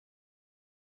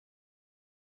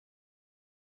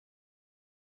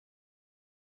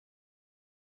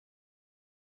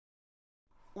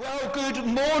Well, good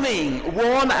morning,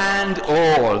 one and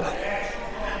all.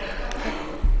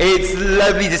 It's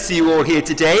lovely to see you all here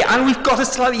today, and we've got a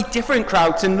slightly different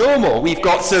crowd to normal. We've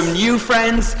got some new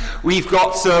friends, we've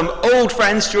got some old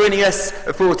friends joining us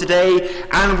for today,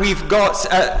 and we've got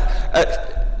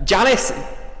Janice,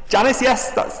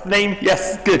 yes, that's the name,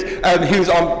 yes, good, who's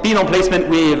been on placement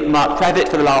with Marc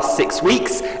for the last 6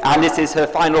 weeks, and this is her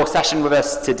final session with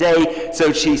us today,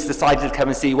 so she's decided to come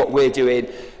and see what we're doing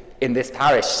in this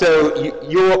parish. So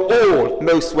you're all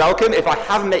most welcome. If I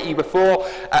haven't met you before,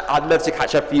 I'd love to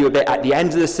catch up with you a bit at the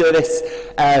end of the service,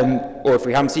 or if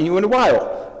we haven't seen you in a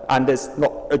while, and there's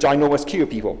not a ginormous queue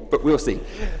of people, but we'll see.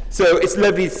 So it's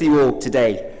lovely to see you all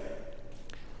today.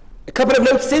 A couple of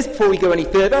notices before we go any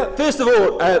further. First of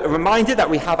all, a reminder that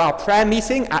we have our prayer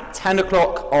meeting at 10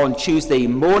 o'clock on Tuesday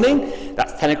morning.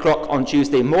 That's 10 o'clock on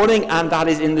Tuesday morning, and that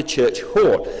is in the church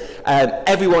hall.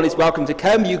 Everyone is welcome to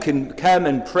come. You can come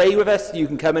and pray with us. You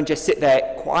can come and just sit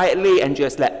there quietly and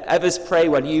just let others pray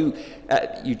while you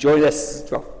join us.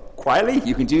 Well, quietly,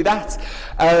 you can do that.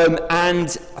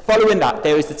 And following that,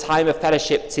 there is the time of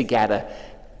fellowship together.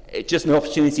 It's just an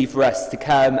opportunity for us to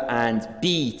come and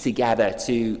be together,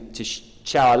 to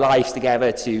share our lives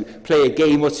together, to play a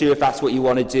game or two if that's what you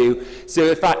want to do.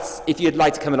 So if you'd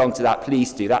like to come along to that,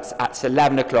 please do. That's at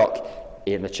 11 o'clock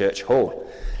in the church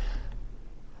hall.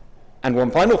 And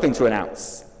one final thing to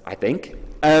announce, I think.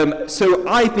 So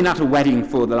I've been at a wedding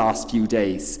for the last few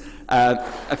days.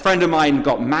 A friend of mine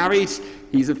got married.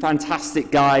 He's a fantastic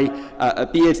guy, a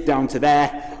beard down to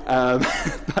there.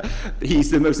 He's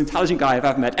the most intelligent guy I've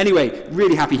ever met. Anyway,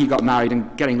 really happy he got married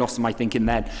and getting lost in my thinking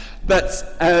then. But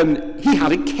he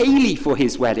had a ceilidh for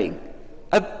his wedding,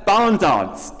 a barn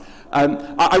dance.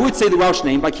 I would say the Welsh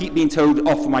name, but I keep being told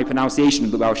off for my pronunciation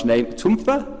of the Welsh name.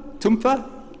 Tumpath.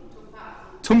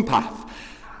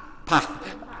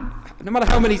 No matter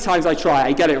how many times I try,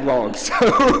 I get it wrong. So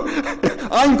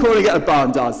I'm calling it a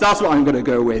barn dance. That's what I'm going to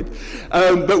go with.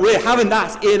 But we're having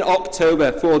that in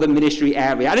October for the ministry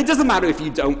area. And it doesn't matter if you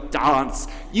don't dance.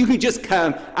 You can just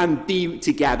come and be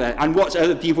together and watch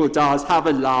other people dance, have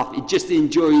a laugh, just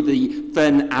enjoy the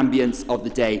fun ambience of the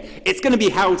day. It's going to be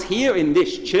held here in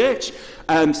this church.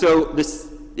 That's going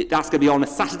to be on a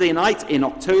Saturday night in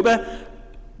October.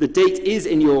 The date is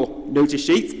in your notice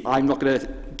sheet. I'm not going to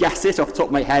guess it off the top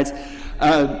of my head.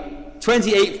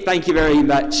 28th, thank you very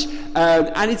much.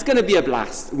 And it's going to be a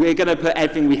blast. We're going to put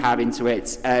everything we have into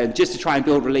it, just to try and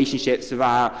build relationships with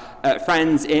our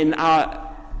friends in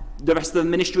the rest of the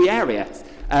ministry area,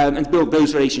 and build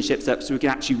those relationships up so we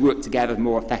can actually work together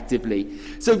more effectively.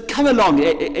 So come along.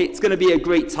 It's going to be a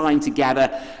great time together.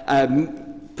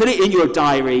 Put it in your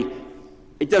diary.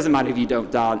 It doesn't matter if you don't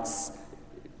dance.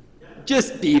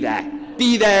 Just be there.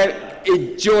 Be there.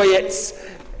 Enjoy it.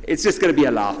 It's just going to be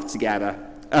a laugh together.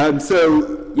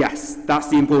 So, yes, that's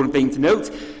the important thing to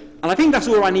note. And I think that's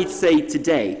all I need to say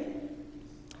today.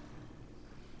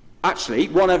 Actually,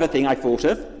 one other thing I thought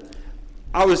of.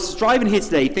 I was driving here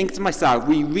today thinking to myself,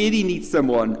 we really need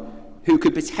someone who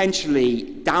could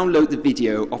potentially download the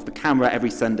video off the camera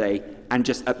every Sunday and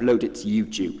just upload it to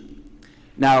YouTube.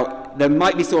 Now, there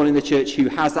might be someone in the church who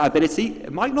has that ability.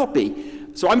 It might not be.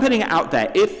 So I'm putting it out there.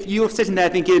 If you're sitting there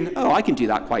thinking, oh, I can do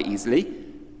that quite easily,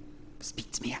 speak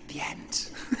to me at the end.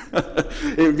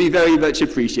 It would be very much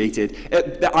appreciated.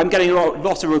 I'm getting a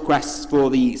lot of requests for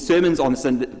the sermons on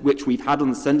Sunday, which we've had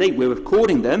on the Sunday. We're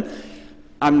recording them.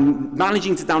 I'm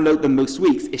managing to download them most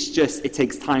weeks. It's just, it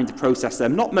takes time to process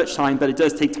them. Not much time, but it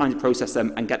does take time to process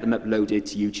them and get them uploaded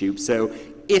to YouTube. So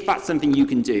if that's something you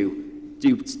can do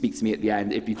speak to me at the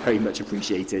end. It'd be very much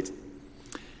appreciated.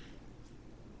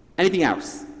 Anything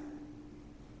else?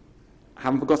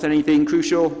 Haven't forgotten anything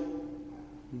crucial?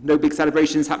 No big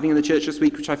celebrations happening in the church this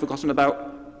week, which I've forgotten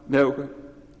about? No?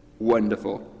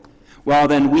 Wonderful. Well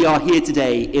then, we are here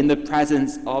today in the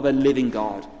presence of a living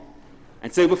God.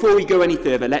 And so before we go any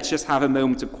further, let's just have a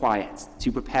moment of quiet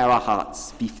to prepare our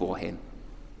hearts before him.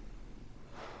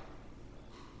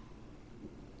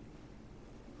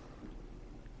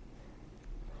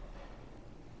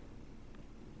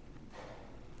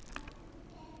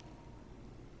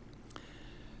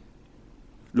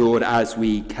 Lord, as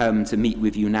we come to meet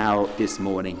with you now this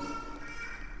morning,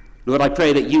 Lord, I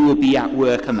pray that you will be at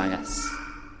work among us.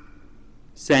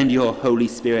 Send your Holy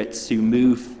Spirit to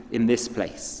move in this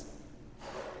place.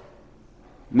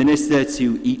 Minister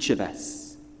to each of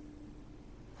us.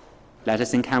 Let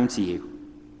us encounter you.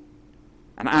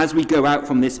 And as we go out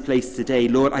from this place today,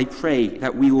 Lord, I pray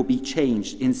that we will be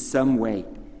changed in some way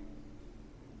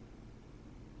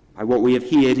by what we have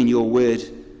heard in your word,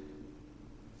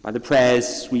 by the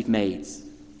prayers we've made,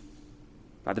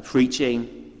 by the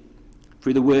preaching,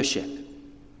 through the worship,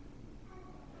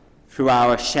 through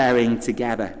our sharing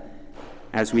together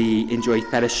as we enjoy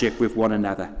fellowship with one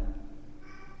another.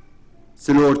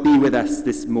 So Lord, be with us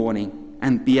this morning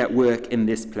and be at work in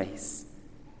this place.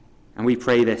 And we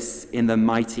pray this in the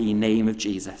mighty name of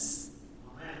Jesus.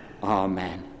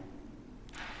 Amen.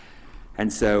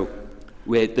 And so,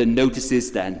 with the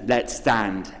notices then, let's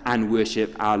stand and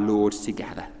worship our Lord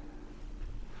together.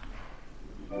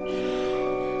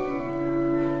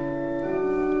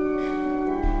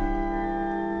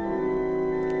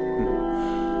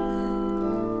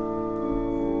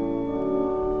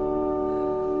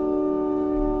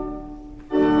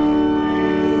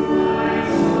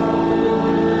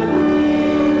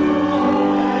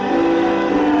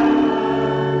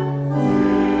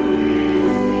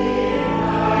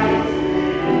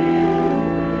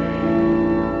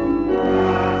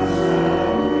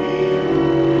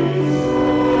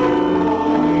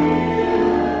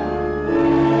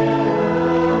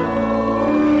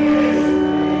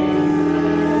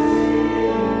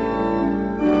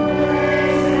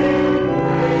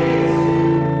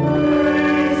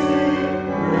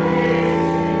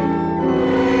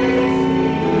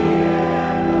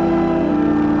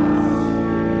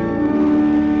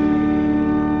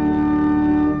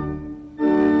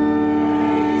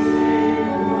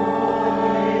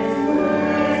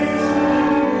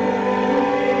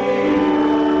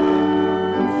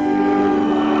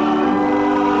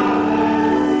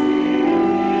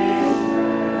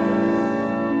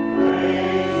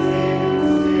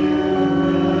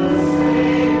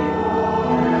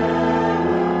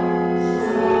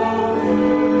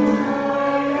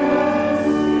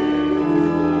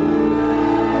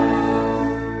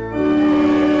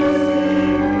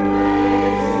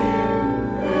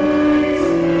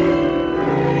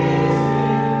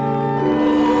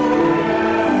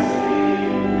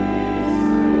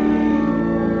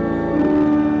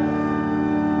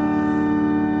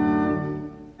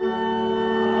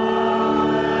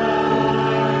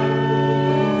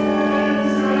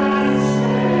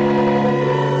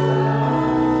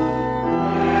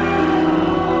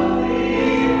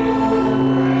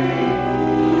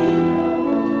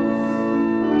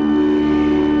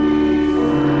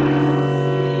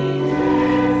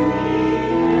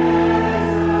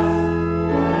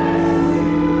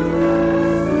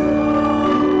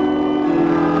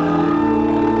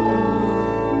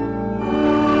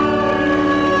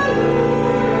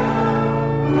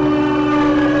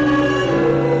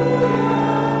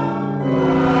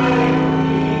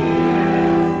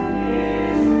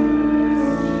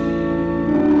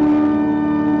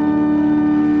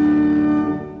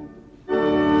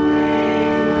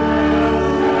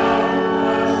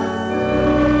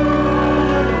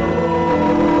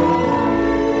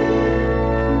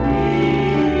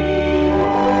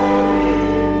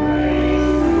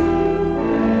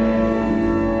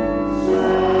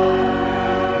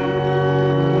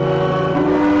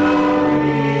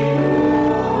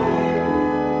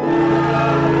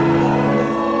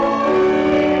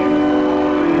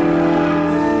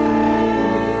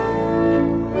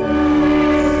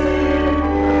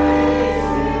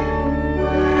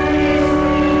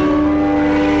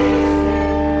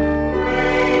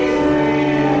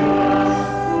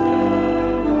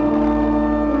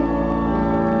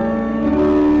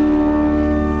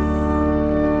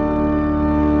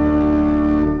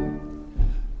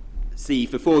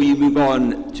 Before you move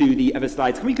on to the other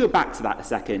slides, can we go back to that a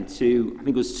second, to, I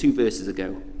think it was 2 verses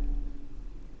ago.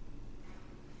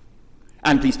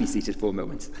 And please be seated for a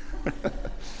moment.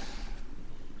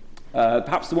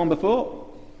 Perhaps the one before?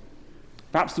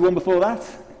 Perhaps the one before that?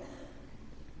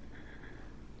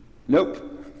 Nope.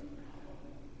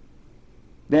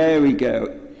 There we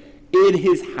go. In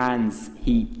his hands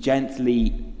he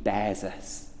gently bears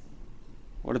us.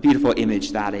 What a beautiful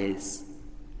image that is.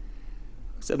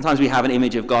 Sometimes we have an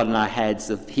image of God in our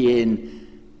heads of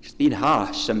just being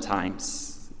harsh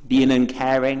sometimes, being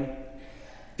uncaring,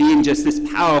 being just this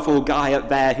powerful guy up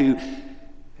there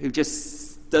who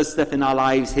just does stuff in our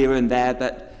lives here and there,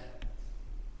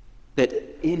 but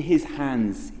in his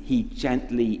hands he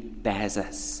gently bears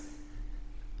us.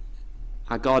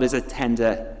 Our God is a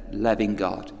tender, loving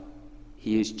God.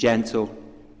 He is gentle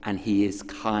and he is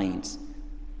kind.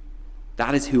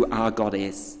 That is who our God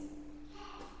is.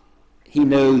 He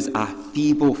knows our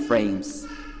feeble frames.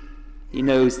 He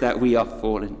knows that we are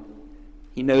fallen.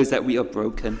 He knows that we are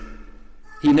broken.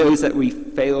 He knows that we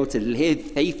fail to live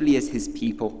faithfully as his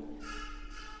people.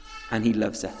 And he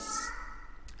loves us.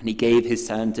 And he gave his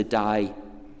son to die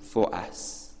for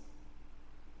us.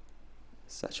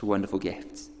 Such a wonderful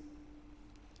gift.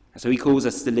 And so he calls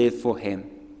us to live for him.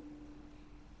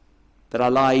 That our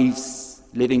lives,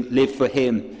 live for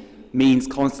him, means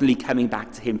constantly coming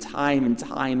back to him time and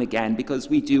time again, because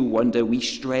we do wander, we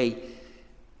stray,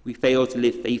 we fail to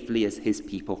live faithfully as his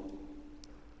people.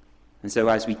 And so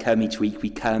as we come each week, we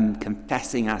come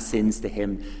confessing our sins to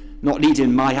him, not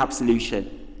needing my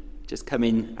absolution, just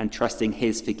coming and trusting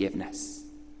his forgiveness.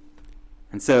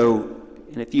 And so,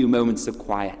 in a few moments of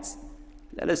quiet,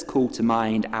 let us call to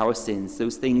mind our sins,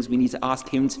 those things we need to ask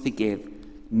him to forgive,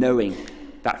 knowing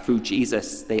that through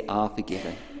Jesus they are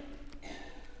forgiven.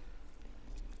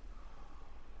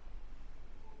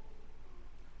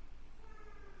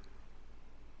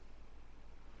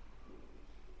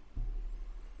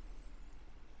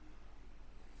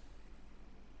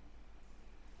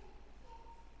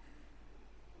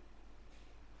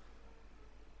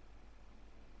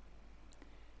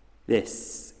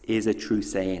 This is a true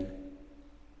saying,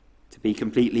 to be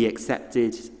completely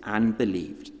accepted and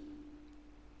believed.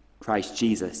 Christ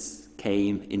Jesus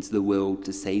came into the world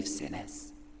to save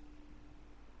sinners.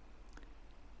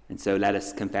 And so let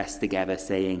us confess together,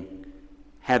 saying,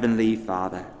 Heavenly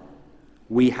Father,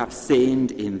 we have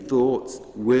sinned in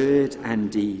thought, word,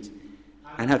 and deed,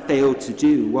 and have failed to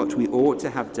do what we ought to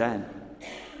have done.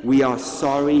 We are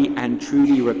sorry and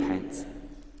truly repent.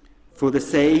 For the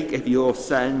sake of your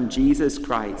Son, Jesus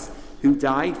Christ, who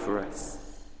died for us,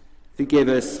 forgive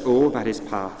us all that is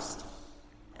past,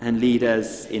 and lead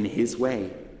us in his way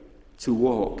to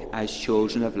walk as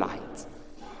children of light.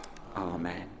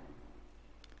 Amen.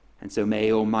 And so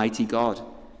may Almighty God,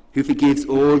 who forgives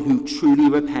all who truly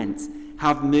repent,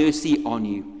 have mercy on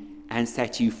you and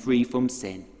set you free from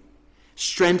sin,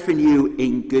 strengthen you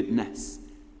in goodness,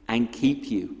 and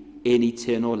keep you in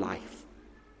eternal life.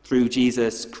 Through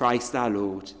Jesus Christ our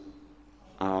Lord.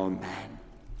 Amen.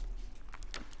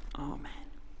 Amen.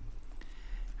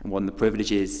 And one of the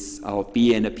privileges of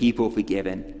being a people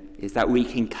forgiven is that we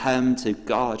can come to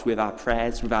God with our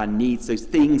prayers, with our needs, those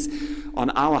things on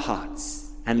our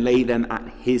hearts, and lay them at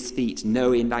his feet,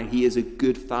 knowing that he is a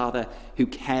good Father who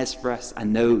cares for us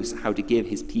and knows how to give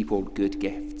his people good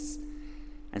gifts.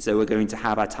 And so we're going to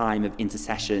have our time of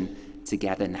intercession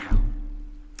together now.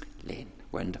 Lynn,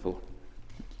 wonderful.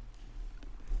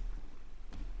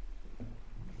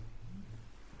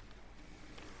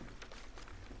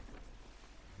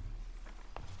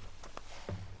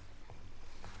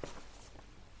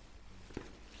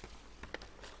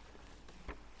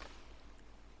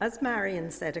 As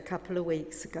Marion said a couple of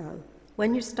weeks ago,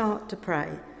 when you start to pray,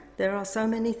 there are so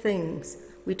many things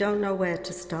we don't know where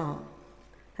to start.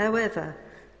 However,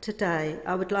 today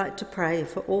I would like to pray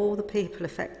for all the people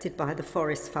affected by the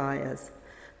forest fires,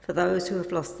 for those who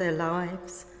have lost their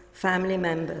lives, family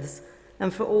members,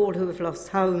 and for all who have lost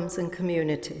homes and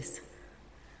communities.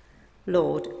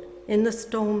 Lord, in the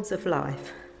storms of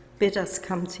life, bid us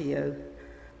come to you,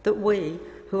 that we,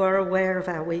 who are aware of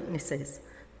our weaknesses,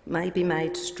 may be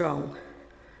made strong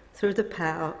through the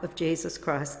power of Jesus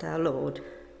Christ our Lord.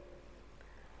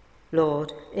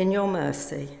 Lord, in your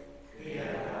mercy,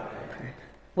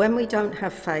 when we don't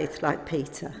have faith like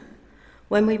Peter,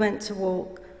 when he went to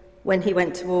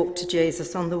walk to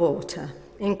Jesus on the water,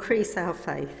 increase our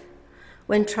faith.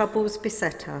 When troubles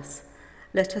beset us,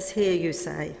 let us hear you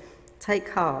say, take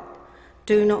heart,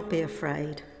 do not be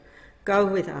afraid. Go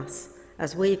with us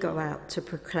as we go out to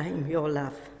proclaim your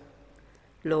love.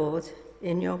 Lord,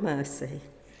 in your mercy.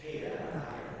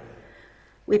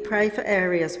 We pray for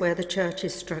areas where the church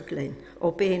is struggling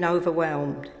or being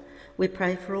overwhelmed. We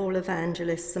pray for all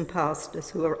evangelists and pastors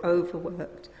who are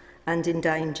overworked and in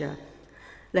danger.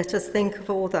 Let us think of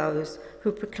all those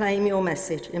who proclaim your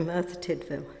message in Merthyr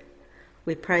Tydfil.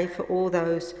 We pray for all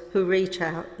those who reach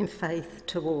out in faith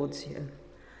towards you.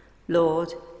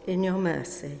 Lord, in your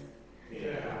mercy.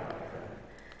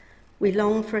 We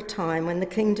long for a time when the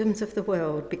kingdoms of the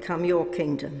world become your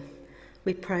kingdom.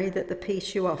 We pray that the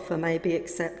peace you offer may be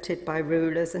accepted by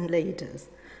rulers and leaders,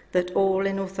 that all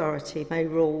in authority may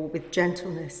rule with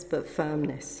gentleness but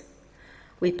firmness.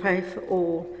 We pray for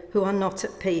all who are not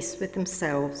at peace with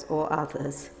themselves or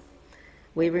others.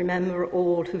 We remember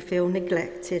all who feel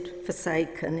neglected,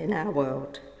 forsaken in our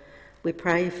world. We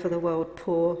pray for the world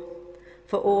poor,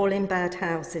 for all in bad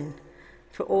housing,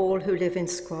 for all who live in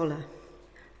squalor,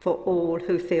 for all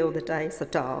who feel the days are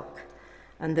dark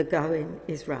and the going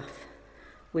is rough.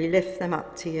 We lift them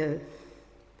up to you.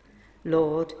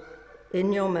 Lord,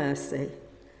 in your mercy.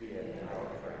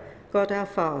 God our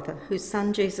Father, whose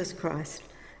Son Jesus Christ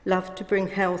loved to bring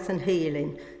health and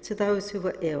healing to those who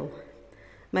were ill,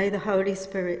 may the Holy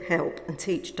Spirit help and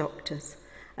teach doctors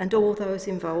and all those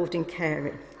involved in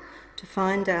caring to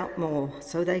find out more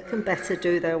so they can better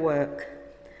do their work.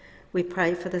 We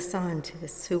pray for the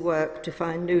scientists who work to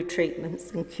find new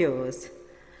treatments and cures.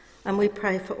 And we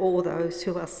pray for all those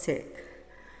who are sick,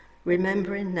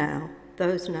 remembering now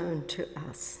those known to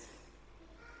us.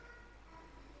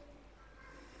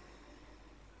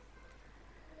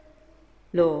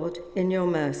 Lord, in your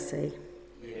mercy,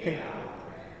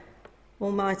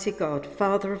 Almighty God,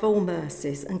 Father of all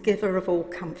mercies and giver of all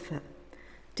comfort,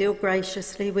 deal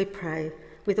graciously, we pray,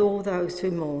 with all those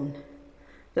who mourn,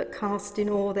 that casting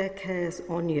all their cares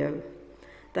on you,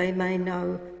 they may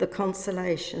know the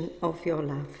consolation of your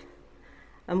love.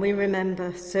 And we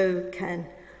remember Sue, Ken,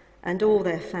 and all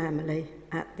their family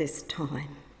at this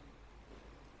time.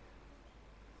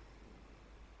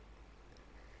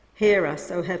 Hear us,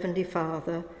 O Heavenly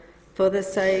Father, for the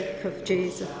sake of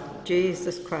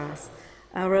Jesus Christ,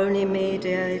 our only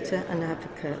mediator and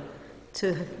advocate,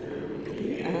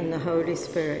 and the Holy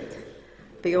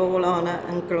Spirit, be all honour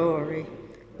and glory,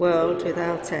 world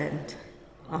without end.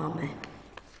 Amen.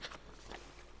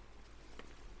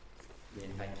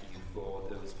 Thank you for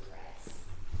those prayers.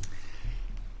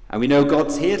 And we know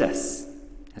God's heard us,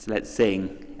 so let's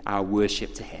sing our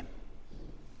worship to him.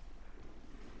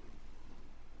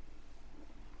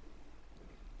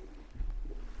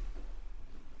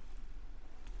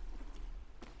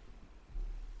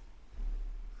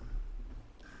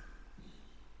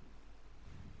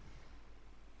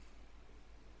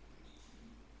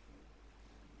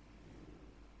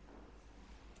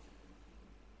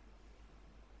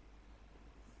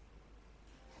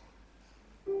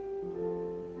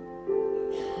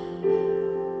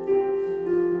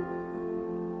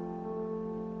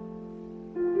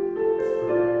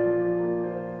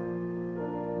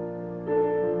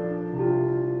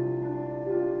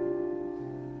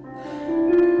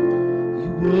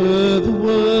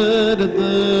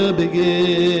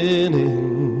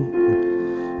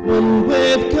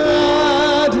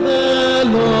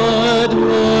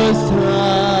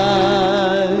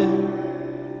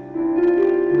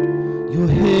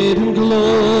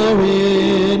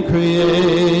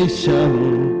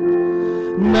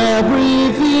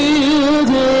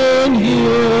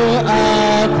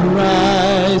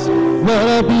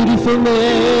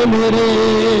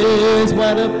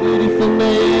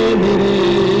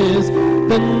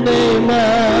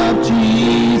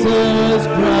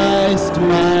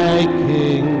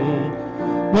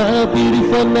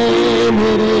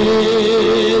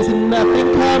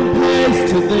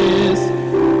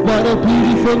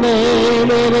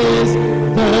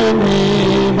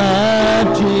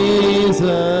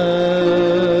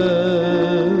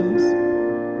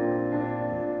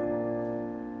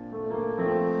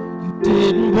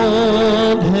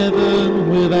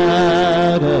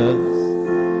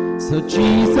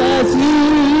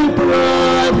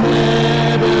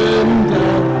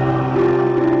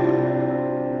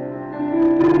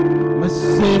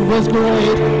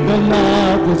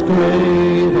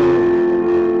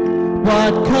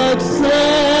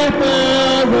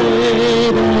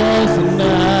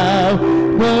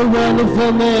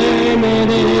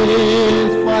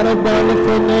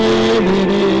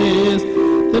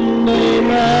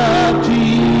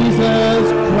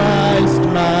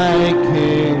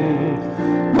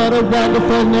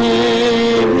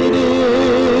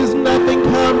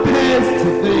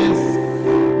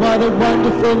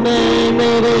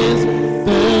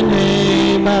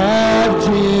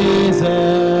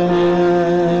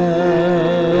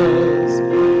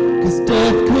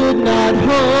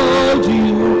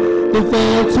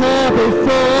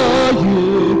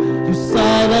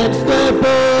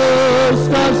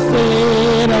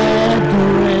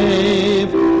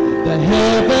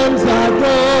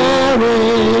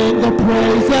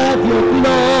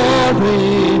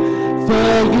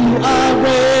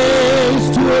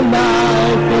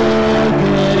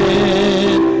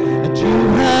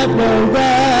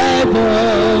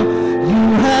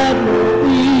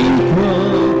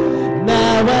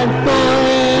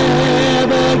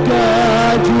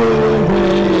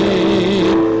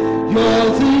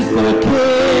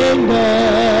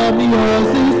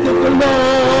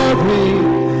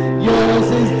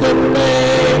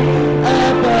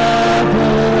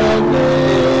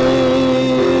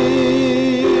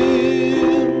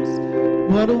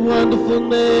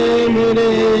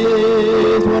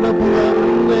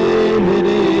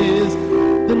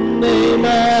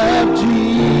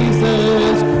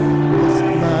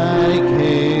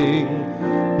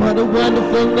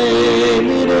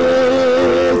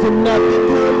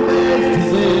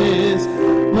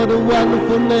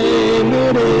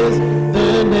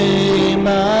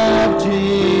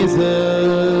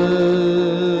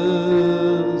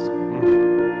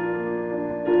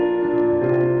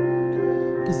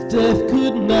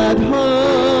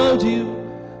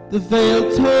 The veil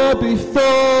tore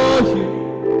before you.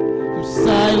 You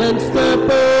silenced the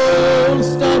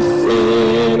boast of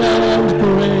sin and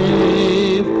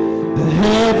grave. The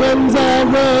heavens are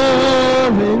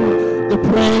roaring the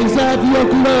praise of your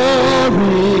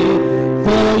glory,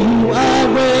 for you are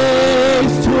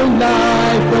raised to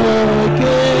life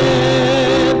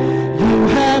again. You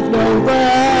have no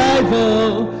rival,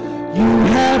 you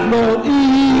have no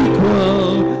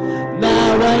equal,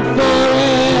 now and forever,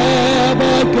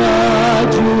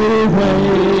 God, you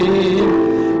reign.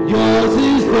 Yours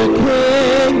is the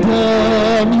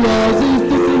kingdom, yours is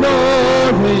the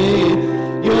glory,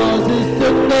 yours is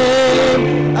the name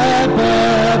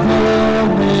above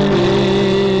all name.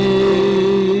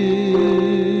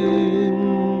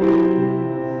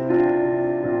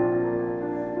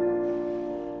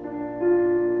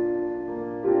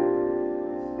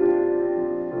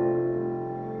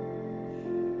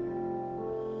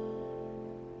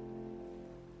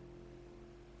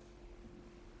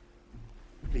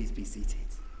 Please be seated.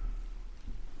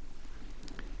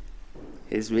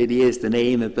 His really is the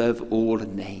name above all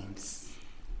names.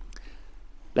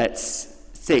 Let's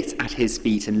sit at his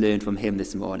feet and learn from him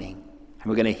this morning. And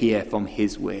we're going to hear from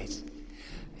his word.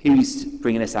 Who's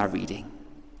bringing us our reading?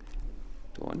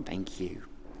 Dawn, thank you.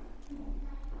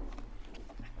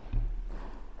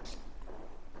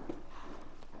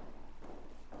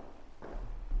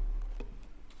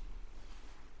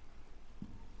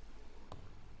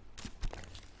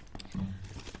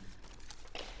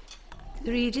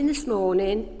 The reading this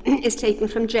morning is taken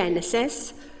from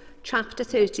Genesis, chapter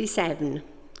 37,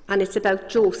 and it's about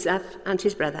Joseph and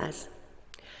his brothers.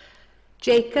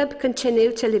 Jacob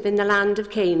continued to live in the land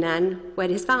of Canaan, where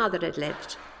his father had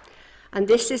lived, and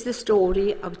this is the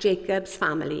story of Jacob's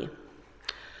family.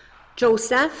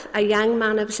 Joseph, a young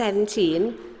man of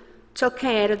 17, took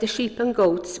care of the sheep and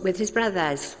goats with his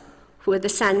brothers, who were the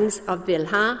sons of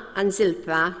Bilhah and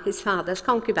Zilpah, his father's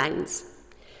concubines.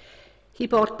 He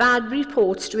brought bad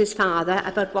reports to his father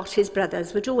about what his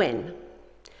brothers were doing.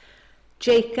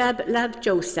 Jacob loved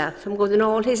Joseph more than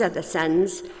all his other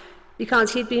sons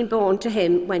because he'd been born to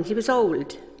him when he was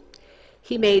old.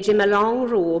 He made him a long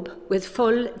robe with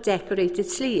full decorated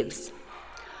sleeves.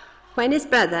 When his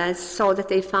brothers saw that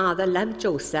their father loved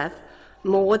Joseph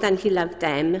more than he loved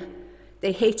them,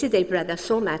 they hated their brother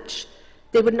so much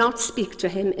they would not speak to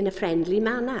him in a friendly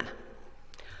manner.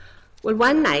 Well,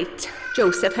 one night,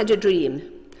 Joseph had a dream,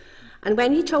 and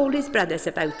when he told his brothers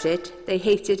about it, they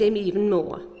hated him even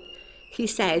more. He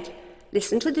said,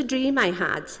 "Listen to the dream I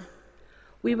had.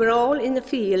 We were all in the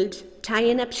field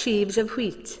tying up sheaves of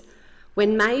wheat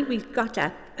when my wheat got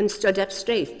up and stood up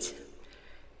straight.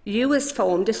 You has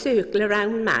formed a circle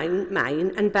around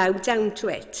mine and bowed down to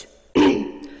it.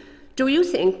 Do you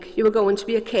think you were going to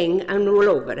be a king and rule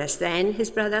over us then?"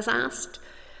 his brothers asked.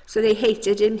 So they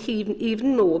hated him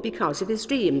even more because of his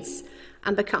dreams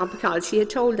and because he had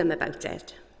told them about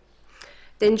it.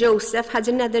 Then Joseph had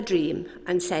another dream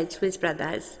and said to his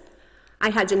brothers, "I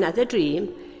had another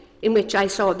dream in which I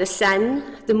saw the sun,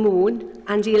 the moon,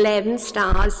 and 11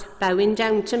 stars bowing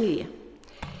down to me."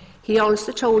 He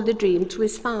also told the dream to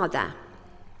his father.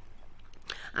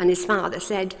 And his father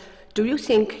said, "Do you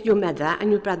think your mother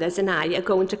and your brothers and I are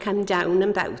going to come down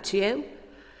and bow to you?"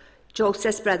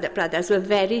 Joseph's brothers were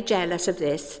very jealous of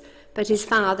this, but his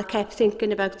father kept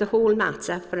thinking about the whole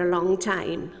matter for a long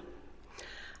time.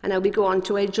 And now we go on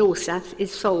to where Joseph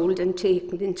is sold and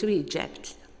taken into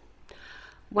Egypt.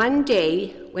 One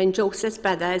day, when Joseph's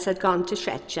brothers had gone to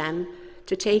Shechem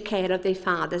to take care of their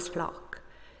father's flock,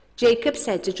 Jacob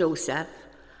said to Joseph,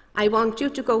 "I want you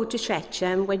to go to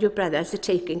Shechem when your brothers are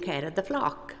taking care of the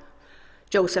flock."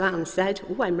 Joseph answered,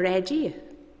 "Oh, I'm ready."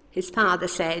 His father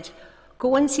said,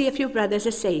 "Go and see if your brothers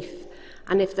are safe,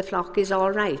 and if the flock is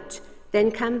all right, then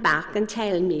come back and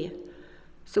tell me."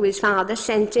 So his father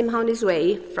sent him on his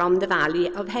way from the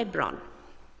valley of Hebron.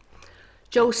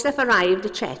 Joseph arrived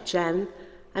at Shechem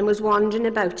and was wandering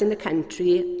about in the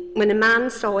country when a man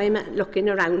saw him looking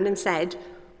around and said,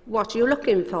 "What are you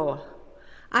looking for?"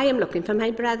 "I am looking for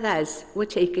my brothers who are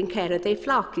taking care of their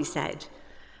flock," he said.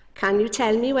 "Can you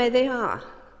tell me where they are?"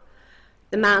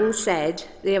 The man said,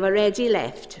 "They have already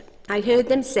left. I heard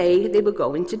them say they were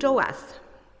going to Doath."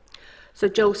 So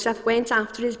Joseph went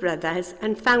after his brothers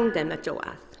and found them at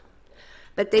Doath.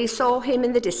 But they saw him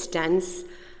in the distance,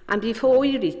 and before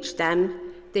he reached them,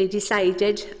 they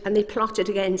decided and they plotted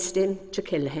against him to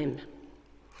kill him.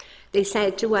 They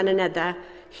said to one another,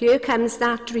 "Here comes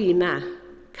that dreamer.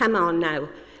 Come on now,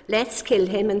 let's kill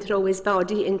him and throw his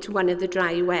body into one of the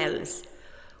dry wells.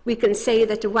 We can say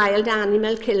that a wild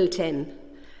animal killed him.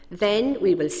 Then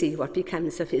we will see what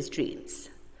becomes of his dreams."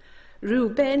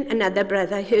 Reuben, another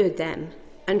brother, heard them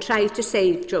and tried to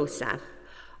save Joseph.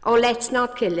 "Oh, let's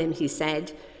not kill him," he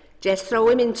said. "Just throw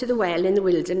him into the well in the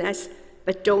wilderness,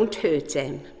 but don't hurt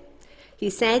him." He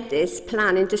said this,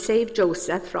 planning to save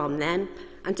Joseph from them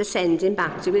and to send him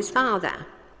back to his father.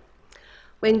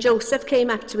 When Joseph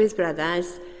came up to his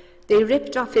brothers, they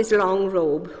ripped off his long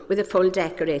robe with the full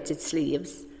decorated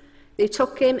sleeves. They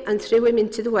took him and threw him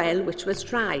into the well, which was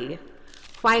dry.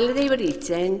 While they were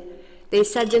eating, they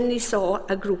suddenly saw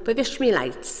a group of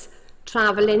Ishmaelites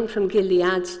travelling from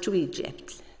Gilead to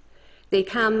Egypt. Their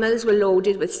camels were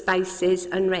loaded with spices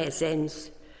and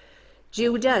resins.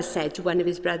 Judah said to one of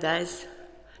his brothers,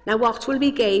 "Now what will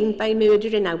we gain by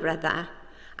murdering our brother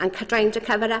and trying to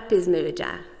cover up his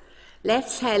murder?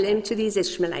 Let's sell him to these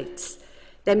Ishmaelites,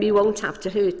 then we won't have to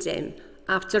hurt him.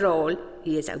 After all,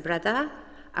 he is our brother,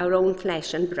 our own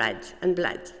flesh and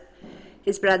blood."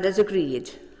 His brothers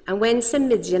agreed, and when some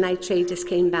Midianite traders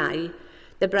came by,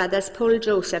 the brothers pulled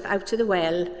Joseph out of the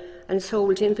well and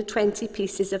sold him for 20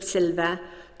 pieces of silver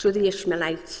to the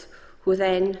Ishmaelites, who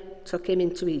then took him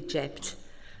into Egypt.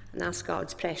 And that's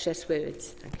God's precious words.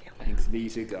 Thank you. Thanks be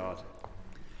to God.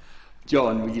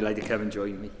 John, would you like to come and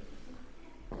join me?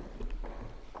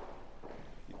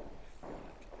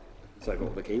 So I've got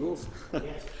all the cables. Yes.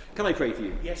 Can I pray for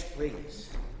you? Yes, please.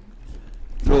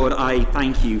 Lord, I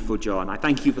thank you for John. I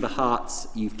thank you for the hearts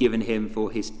you've given him,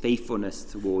 for his faithfulness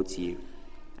towards you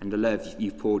and the love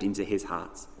you've poured into his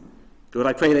heart. Lord,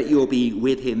 I pray that you'll be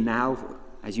with him now,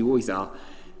 as you always are,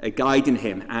 guiding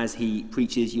him as he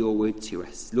preaches your word to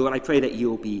us. Lord, I pray that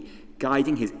you'll be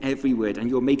guiding his every word and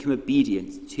you'll make him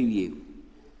obedient to you.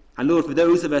 And Lord, for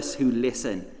those of us who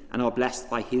listen and are blessed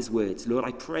by his words, Lord,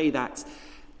 I pray that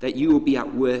you will be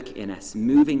at work in us,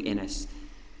 moving in us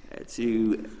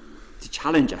to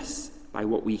challenge us by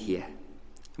what we hear.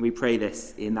 And we pray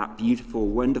this in that beautiful,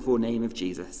 wonderful name of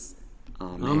Jesus.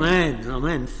 Amen. Amen.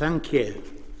 Amen. Thank you.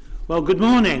 Well, good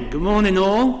morning. Good morning,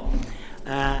 all.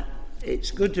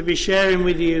 It's good to be sharing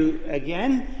with you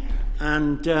again.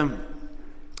 And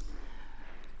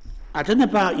I don't know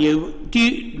about you. Do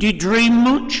you dream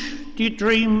much? Do you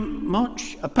dream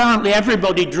much? Apparently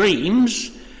everybody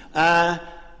dreams,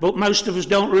 but most of us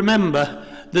don't remember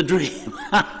the dream.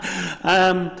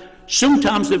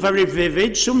 Sometimes they're very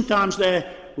vivid, sometimes they're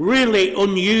really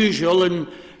unusual and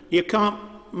you can't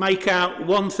make out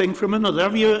one thing from another.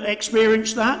 Have you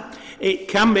experienced that? It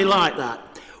can be like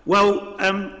that. Well,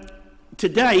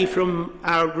 today from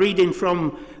our reading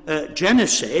from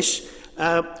Genesis,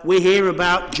 we hear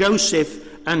about Joseph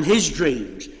and his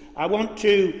dreams. I want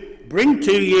to bring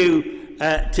to you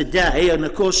today, and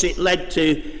of course it led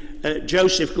to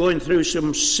Joseph going through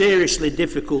some seriously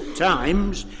difficult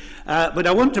times, but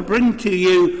I want to bring to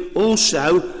you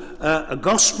also a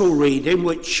gospel reading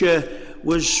which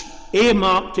was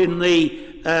earmarked in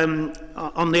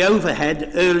on the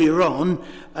overhead earlier on,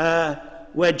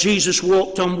 where Jesus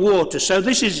walked on water. So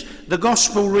this is the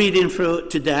gospel reading for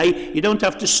today. You don't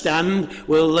have to stand.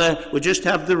 We'll just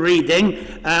have the reading.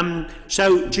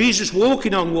 So Jesus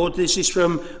walking on water. This is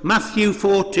from Matthew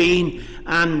 14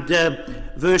 and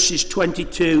verses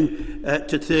 22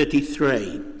 to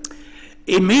 33.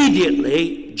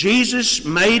 Immediately, Jesus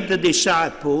made the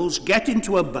disciples get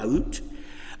into a boat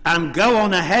and go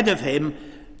on ahead of him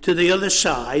to the other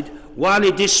side while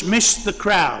he dismissed the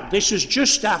crowd. This was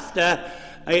just after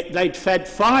they'd fed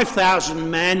 5,000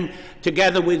 men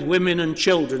together with women and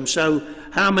children. So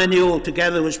how many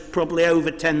altogether was probably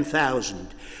over 10,000.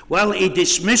 Well, he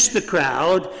dismissed the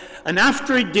crowd, and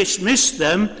after he dismissed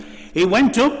them, he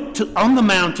went up on the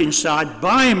mountainside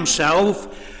by himself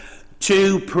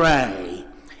to pray.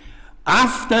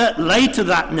 Later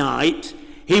that night,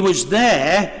 he was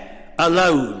there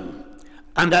alone.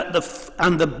 And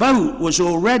the boat was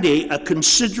already a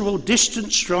considerable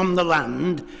distance from the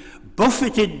land,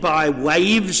 buffeted by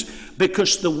waves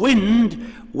because the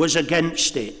wind was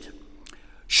against it.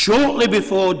 Shortly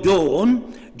before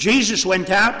dawn, Jesus went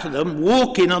out to them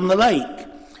walking on the lake.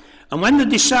 And when the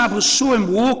disciples saw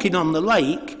him walking on the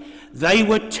lake, they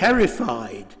were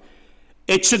terrified.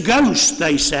 "It's a ghost,"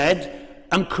 they said,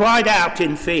 and cried out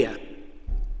in fear.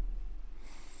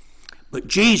 But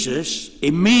Jesus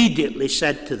immediately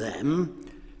said to them,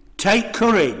 "Take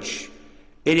courage,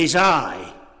 it is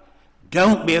I.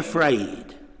 Don't be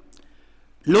afraid."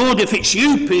 "Lord, if it's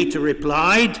you," Peter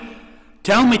replied,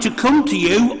 "tell me to come to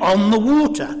you on the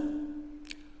water."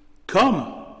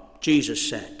 "Come," Jesus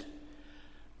said.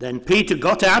 Then Peter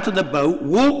got out of the boat,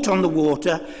 walked on the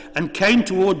water, and came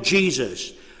toward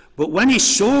Jesus. But when he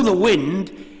saw the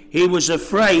wind, he was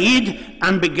afraid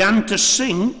and began to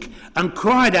sink and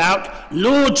cried out,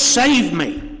 "Lord, save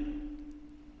me."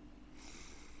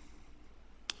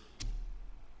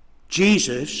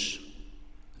 Jesus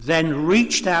then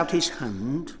reached out his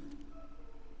hand.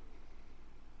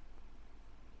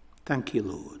 Thank you,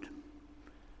 Lord,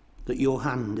 that your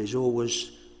hand is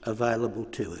always available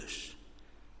to us.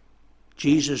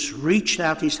 Jesus reached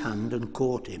out his hand and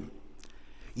caught him.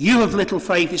 You of little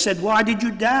faith, he said, why did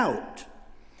you doubt?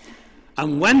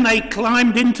 And when they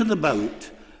climbed into the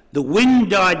boat, the wind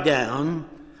died down.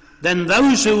 Then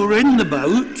those who were in the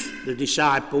boat, the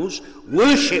disciples,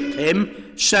 worshipped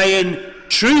him, saying,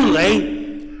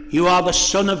 truly, you are the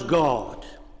Son of God.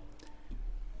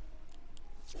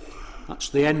 That's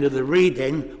the end of the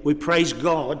reading. We praise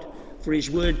God for his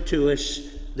word to us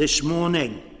this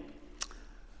morning.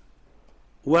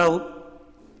 Well,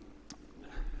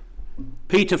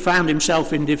 Peter found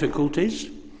himself in difficulties.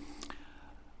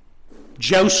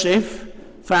 Joseph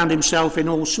found himself in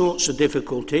all sorts of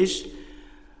difficulties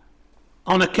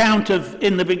on account of,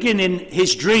 in the beginning,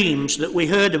 his dreams that we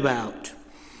heard about.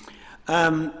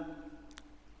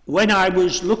 When I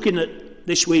was looking at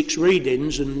this week's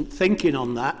readings and thinking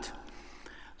on that,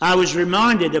 I was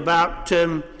reminded about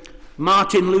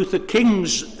Martin Luther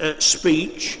King's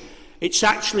speech. It's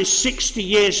actually 60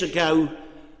 years ago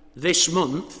this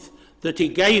month that he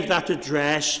gave that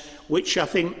address, which I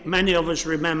think many of us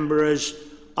remember as,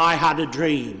 I had a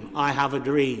dream, I have a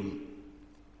dream.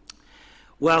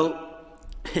 Well,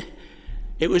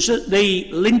 it was at the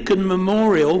Lincoln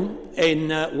Memorial in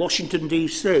Washington,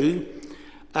 D.C.,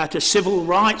 at a civil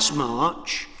rights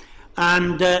march,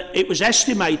 and it was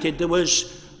estimated there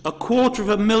was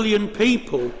 250,000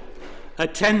 people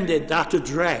attended that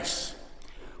address.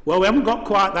 Well, we haven't got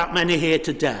quite that many here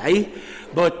today,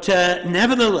 but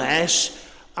nevertheless,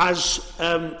 as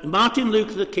Martin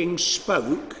Luther King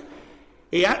spoke,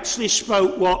 he actually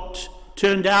spoke what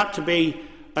turned out to be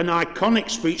an iconic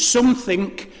speech. Some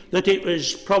think that it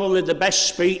was probably the best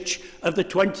speech of the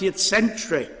 20th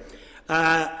century.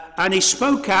 And he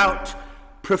spoke out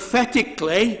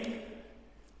prophetically,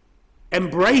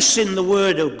 embracing the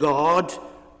word of God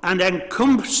and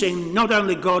encompassing not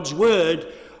only God's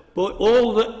word, but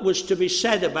all that was to be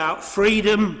said about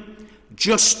freedom,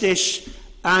 justice,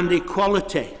 and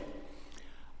equality.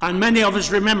 And many of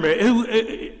us remember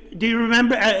it. Do you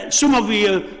remember? Some of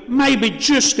you may be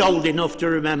just old enough to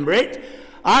remember it.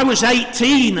 I was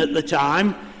 18 at the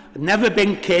time, never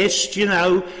been kissed, you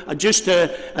know, just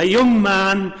a young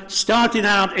man starting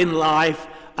out in life,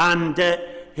 and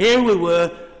here we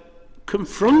were,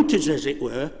 confronted, as it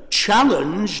were,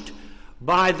 challenged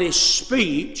by this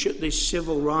speech at this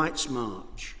civil rights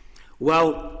march.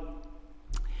 Well,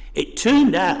 it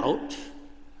turned out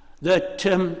that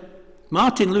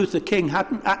Martin Luther King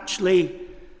hadn't actually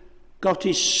got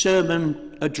his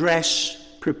sermon address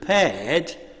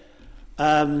prepared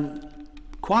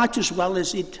quite as well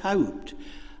as he'd hoped.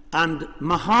 And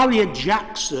Mahalia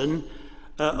Jackson,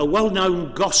 a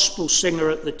well-known gospel singer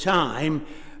at the time,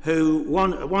 who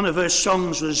one of her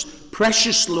songs was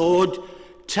Precious Lord,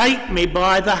 Take Me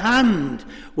by the Hand,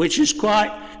 which is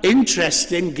quite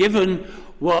interesting given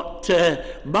what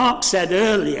Marc said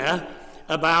earlier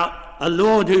about a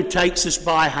Lord who takes us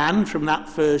by hand from that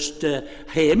first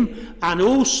hymn, and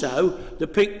also the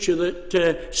picture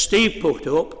that Steve put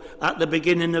up at the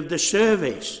beginning of the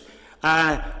service.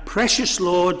 Precious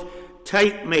Lord,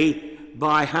 take me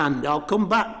by hand. I'll come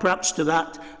back perhaps to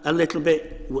that a little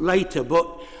bit later,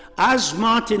 but as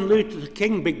Martin Luther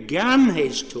King began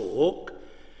his talk,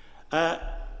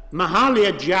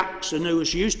 Mahalia Jackson, who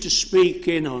was used to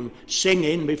speaking on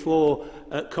singing before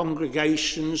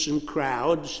congregations and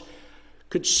crowds,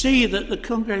 could see that the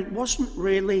congregation wasn't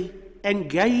really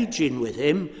engaging with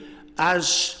him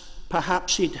as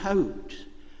perhaps he'd hoped.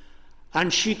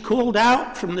 And she called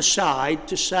out from the side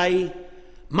to say,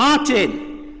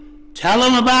 Martin, tell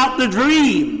him about the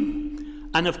dream.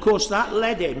 And of course that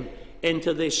led him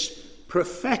into this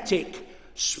prophetic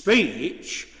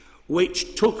speech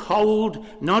which took hold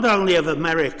not only of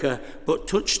America but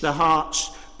touched the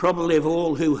hearts probably of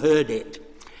all who heard it.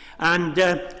 And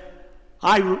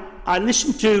I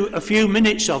listened to a few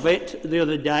minutes of it the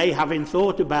other day, having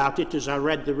thought about it as I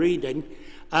read the reading.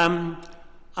 And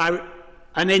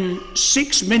in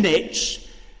 6 minutes,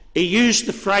 he used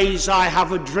the phrase, I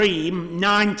have a dream,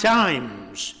 9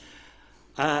 times.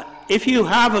 If you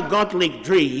have a godly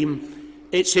dream,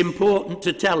 it's important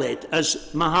to tell it, as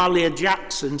Mahalia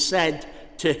Jackson said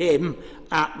to him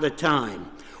at the time.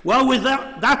 Well, with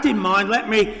that in mind, let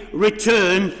me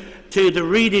return to the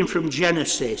reading from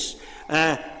Genesis.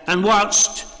 And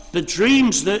whilst the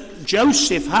dreams that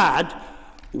Joseph had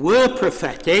were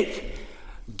prophetic,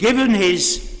 given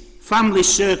his family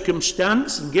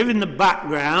circumstance and given the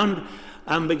background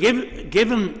and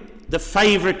given the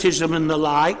favouritism and the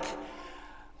like,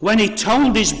 when he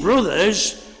told his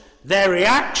brothers, their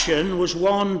reaction was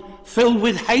one filled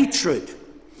with hatred.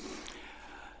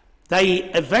 They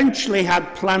eventually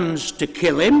had plans to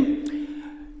kill him,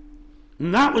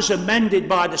 and that was amended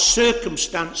by the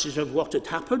circumstances of what had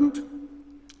happened.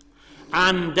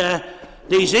 And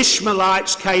these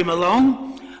Ishmaelites came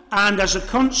along, and as a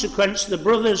consequence, the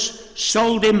brothers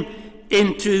sold him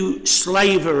into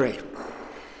slavery.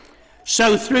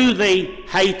 So through the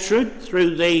hatred,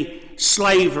 through the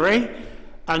slavery,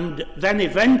 and then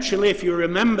eventually, if you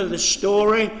remember the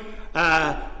story,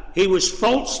 he was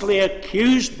falsely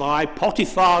accused by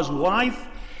Potiphar's wife.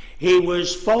 He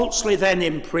was falsely then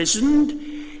imprisoned.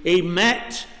 He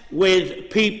met with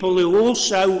people who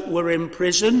also were in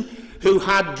prison, who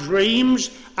had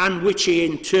dreams and which he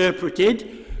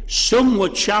interpreted. Some were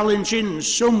challenging and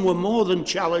some were more than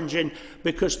challenging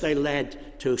because they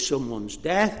led to someone's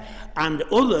death, and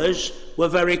others were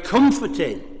very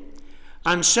comforting.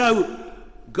 And so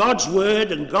God's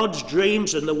word and God's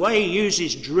dreams and the way he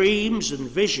uses dreams and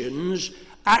visions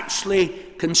actually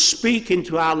can speak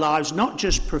into our lives, not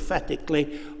just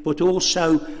prophetically, but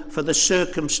also for the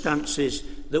circumstances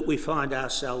that we find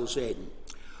ourselves in.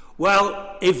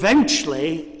 Well,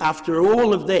 eventually, after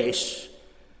all of this,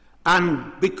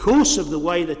 and because of the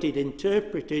way that he'd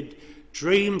interpreted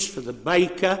dreams for the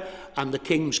baker and the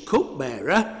king's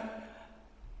cupbearer,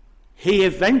 he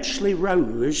eventually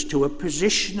rose to a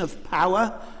position of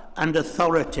power and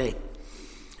authority.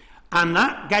 And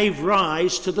that gave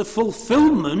rise to the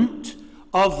fulfillment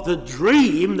of the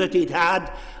dream that he'd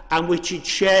had and which he'd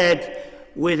shared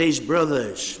with his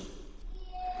brothers.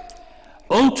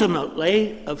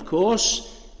 Ultimately, of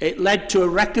course, it led to a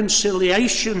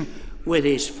reconciliation with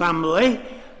his family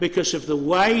because of the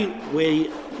way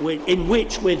in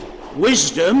which, with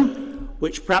wisdom,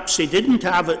 which perhaps he didn't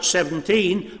have at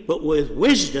 17, but with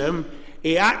wisdom,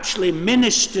 he actually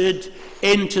ministered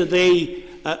into the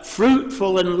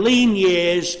fruitful and lean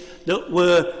years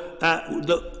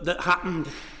that happened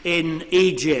in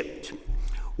Egypt.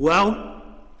 Well,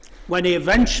 when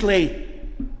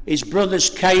his brothers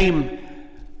came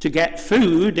to get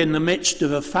food in the midst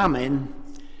of a famine,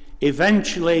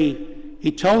 eventually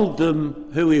he told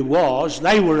them who he was.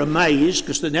 They were amazed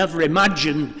because they never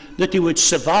imagined that he would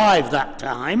survive that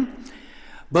time.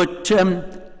 But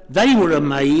they were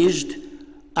amazed,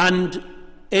 and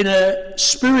in a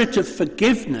spirit of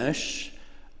forgiveness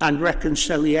and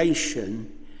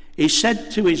reconciliation, he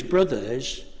said to his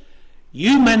brothers,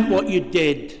 "You meant what you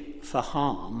did for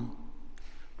harm,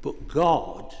 but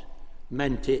God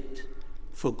meant it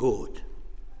for good."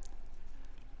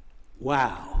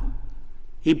 Wow.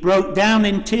 He broke down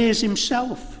in tears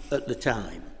himself at the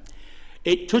time.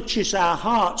 It touches our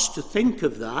hearts to think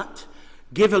of that,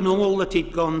 given all that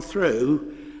he'd gone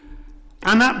through.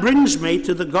 And that brings me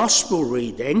to the gospel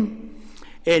reading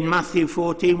in Matthew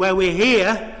 14, where we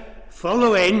hear,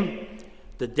 following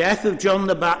the death of John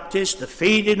the Baptist, the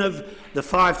feeding of the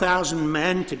 5,000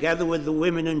 men together with the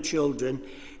women and children,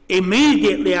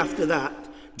 immediately after that,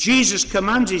 Jesus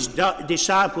commands his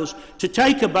disciples to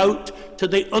take a boat to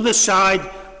the other side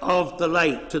of the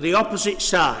lake, to the opposite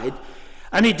side,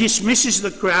 and he dismisses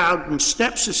the crowd and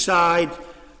steps aside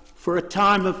for a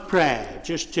time of prayer,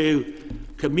 just to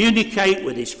communicate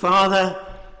with his Father,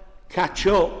 catch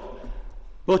up.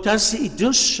 But as he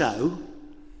does so,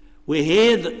 we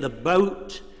hear that the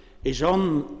boat is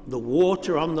on the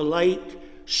water, on the lake,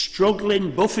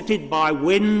 struggling, buffeted by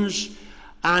winds,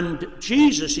 and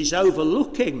Jesus is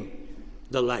overlooking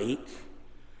the lake.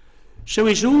 So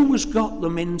he's always got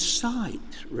them in sight,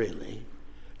 really.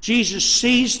 Jesus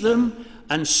sees them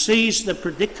and sees the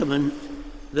predicament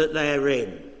that they're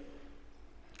in.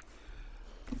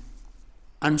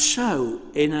 And so,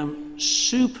 in a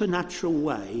supernatural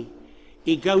way,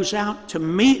 he goes out to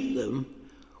meet them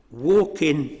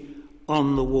walking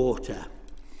on the water.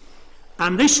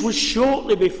 And this was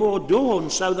shortly before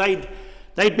dawn, so they'd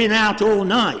been out all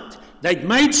night. They'd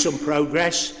made some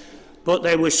progress, but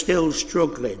they were still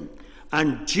struggling.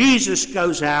 And Jesus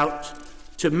goes out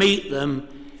to meet them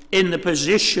in the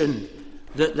position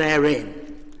that they're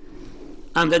in.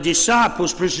 And the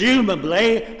disciples,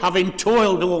 presumably, having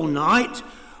toiled all night,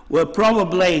 were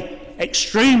probably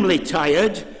extremely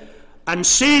tired, and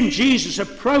seeing Jesus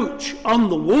approach on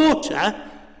the water,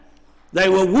 they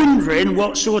were wondering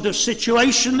what sort of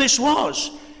situation this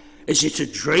was. Is it a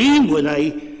dream? Were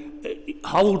they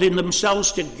holding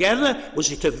themselves together?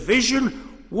 Was it a vision?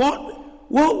 What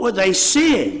were they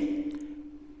seeing?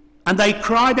 And they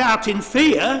cried out in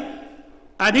fear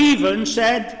and even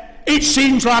said, "It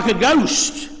seems like a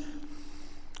ghost."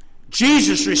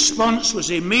 Jesus' response was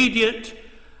immediate,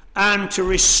 and to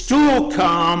restore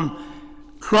calm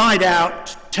cried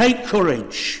out, "Take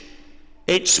courage.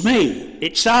 It's me.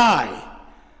 It's I.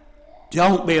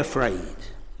 Don't be afraid."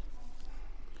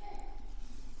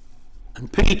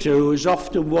 And Peter, who was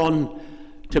often one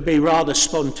to be rather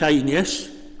spontaneous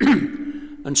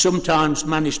and sometimes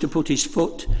managed to put his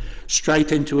foot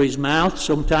straight into his mouth,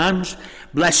 sometimes,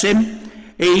 bless him,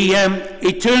 he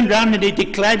turned around and he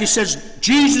declared, he says,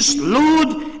 "Jesus, Lord,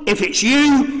 if it's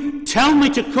you, tell me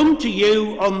to come to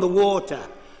you on the water."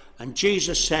 And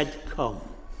Jesus said, "Come."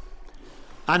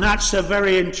 And that's a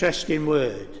very interesting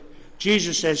word.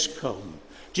 Jesus says, "Come."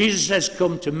 Jesus says,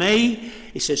 "Come to me."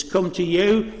 He says, "Come to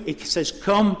you." He says,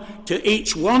 "Come to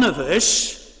each one of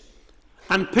us."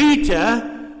 And Peter,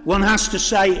 one has to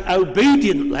say,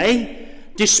 obediently,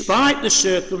 despite the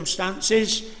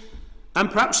circumstances, and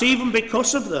perhaps even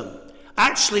because of them,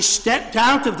 actually stepped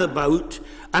out of the boat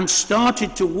and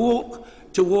started to walk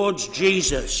towards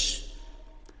Jesus.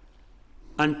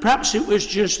 And perhaps it was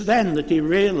just then that he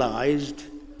realized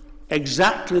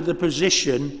exactly the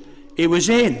position he was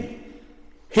in.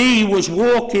 He was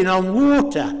walking on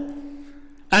water,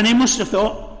 and he must have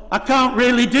thought, "I can't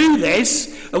really do this."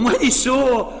 And when he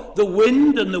saw the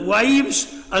wind and the waves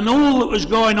and all that was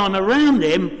going on around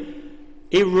him,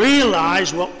 he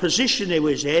realized what position he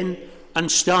was in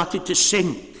and started to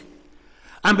sink.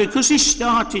 And because he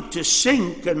started to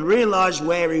sink and realized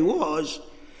where he was,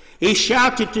 he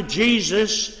shouted to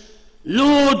Jesus,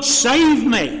 "Lord, save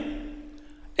me."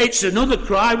 It's another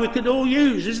cry we could all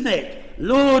use, isn't it?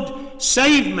 Lord,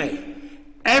 save me.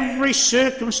 Every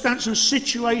circumstance and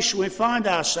situation we find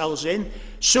ourselves in,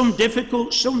 some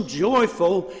difficult, some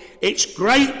joyful, it's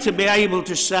great to be able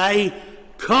to say,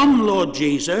 "Come, Lord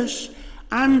Jesus,"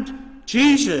 and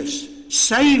 "Jesus,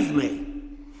 save me."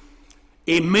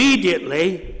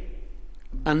 Immediately,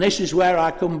 and this is where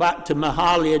I come back to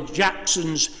Mahalia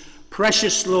Jackson's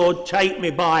 "Precious Lord, take me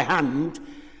by hand,"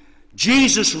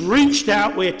 Jesus reached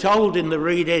out, we're told in the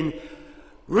reading,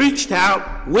 reached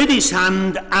out with his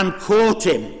hand and caught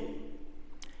him.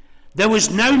 There was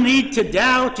no need to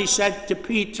doubt, he said to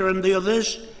Peter and the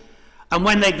others. And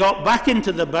when they got back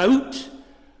into the boat,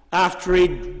 after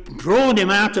he'd drawn him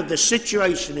out of the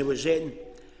situation he was in,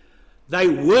 they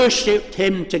worshipped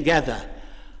him together.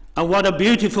 And what a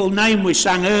beautiful name we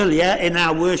sang earlier in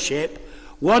our worship.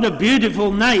 What a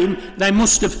beautiful name they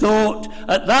must have thought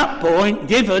at that point,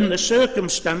 given the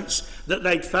circumstance that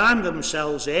they'd found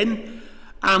themselves in.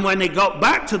 And when they got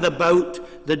back to the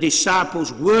boat, the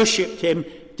disciples worshipped him,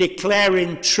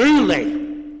 declaring, "Truly,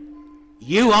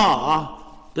 you are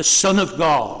the Son of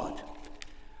God."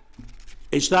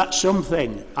 Is that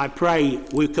something I pray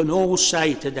we can all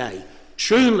say today?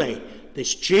 Truly,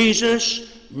 this Jesus,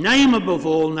 name above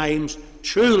all names,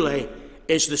 truly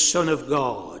is the Son of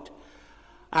God.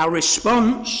 Our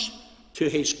response to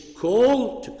his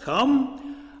call to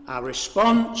come, our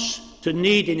response to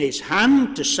needing his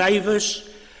hand to save us,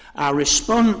 our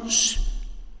response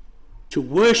to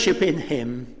worshipping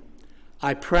him,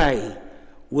 I pray,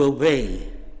 will be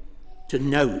to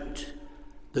note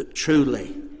that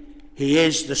truly he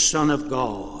is the Son of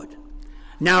God.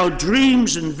 Now,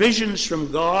 dreams and visions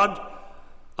from God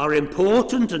are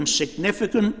important and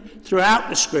significant throughout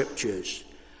the Scriptures.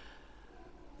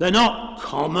 They're not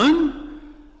common,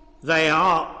 they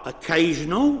are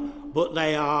occasional, but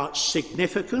they are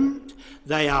significant,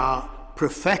 they are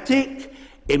prophetic,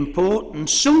 important.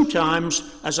 Sometimes,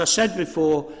 as I said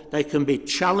before, they can be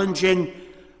challenging,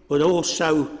 but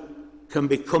also can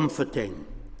be comforting.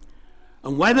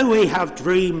 And whether we have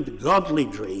dreamed godly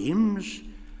dreams,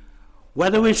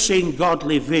 whether we've seen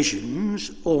godly visions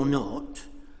or not,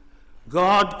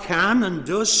 God can and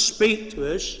does speak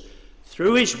to us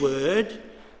through his word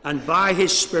and by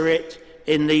his Spirit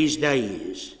in these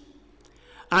days.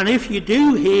 And if you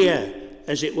do hear,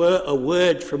 as it were, a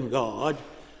word from God,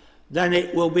 then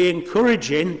it will be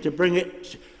encouraging to bring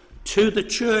it to the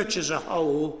church as a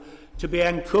whole, to be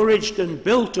encouraged and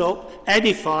built up,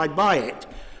 edified by it.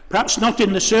 Perhaps not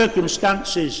in the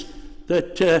circumstances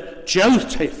that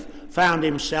Joseph found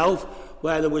himself,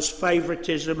 where there was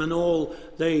favouritism and all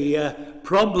the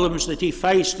problems that he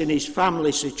faced in his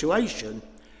family situation,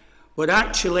 but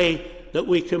actually that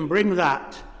we can bring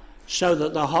that so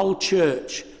that the whole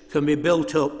church can be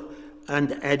built up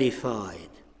and edified.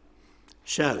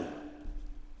 So,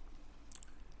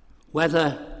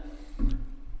 whether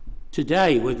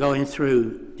today we're going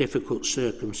through difficult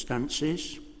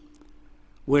circumstances,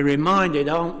 we're reminded,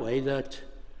 aren't we, that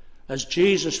as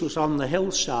Jesus was on the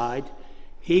hillside,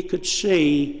 he could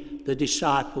see the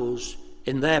disciples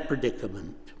in their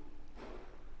predicament.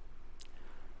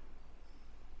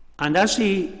 And as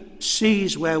he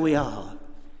sees where we are,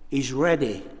 he's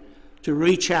ready to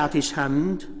reach out his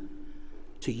hand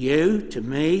to you, to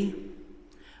me,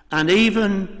 and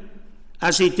even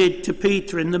as he did to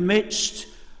Peter in the midst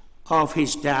of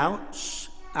his doubts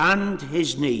and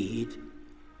his need,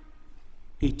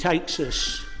 he takes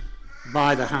us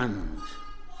by the hand.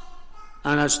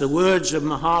 And as the words of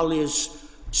Mahalia's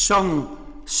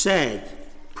song said,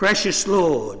 "Precious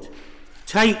Lord,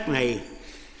 take me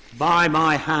by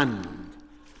my hand."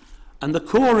 And the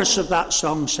chorus of that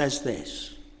song says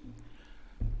this: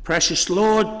 "Precious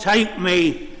Lord, take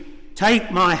me,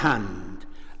 take my hand,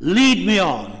 lead me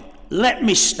on, let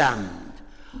me stand.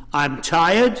 I'm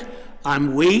tired,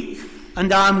 I'm weak,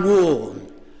 and I'm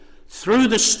worn. Through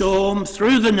the storm,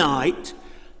 through the night,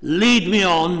 lead me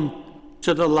on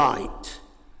to the light.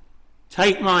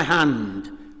 Take my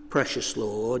hand, precious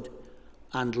Lord,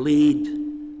 and lead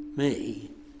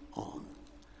me on."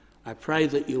 I pray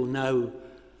that you'll know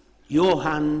your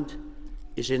hand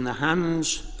is in the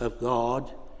hands of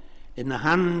God, in the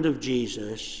hand of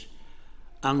Jesus,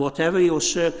 and whatever your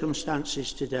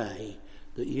circumstances today,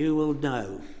 that you will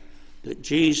know that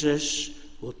Jesus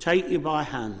will take you by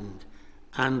hand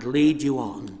and lead you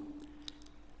on.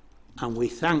 And we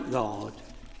thank God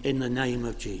in the name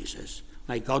of Jesus.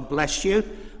 May God bless you.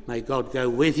 May God go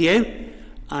with you.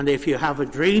 And if you have a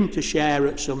dream to share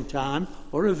at some time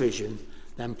or a vision,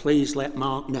 then please let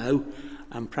Mark know,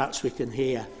 and perhaps we can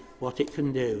hear what it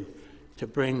can do to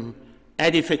bring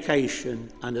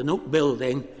edification and an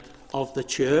upbuilding of the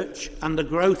church and the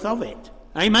growth of it.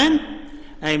 Amen?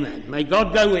 Amen. May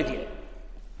God go with you.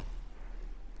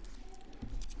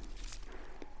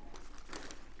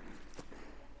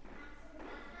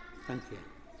 Thank you.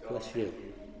 Bless you.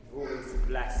 Always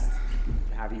blessed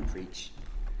to have you preach.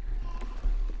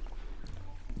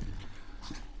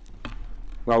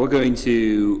 Well, we're going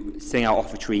to sing our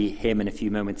offertory hymn in a few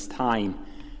moments' time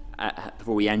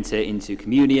before we enter into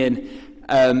communion.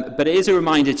 But it is a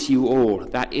reminder to you all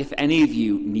that if any of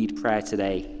you need prayer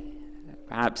today,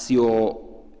 perhaps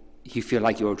you feel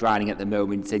like you're drowning at the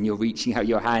moment and you're reaching out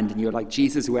your hand and you're like,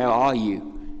 "Jesus, where are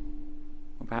you?"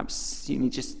 Or perhaps you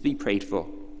need just to be prayed for.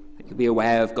 You'll be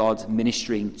aware of God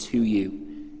ministering to you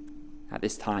at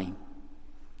this time.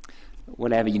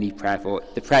 Whatever you need prayer for,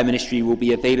 the prayer ministry will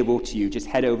be available to you. Just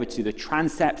head over to the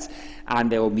transept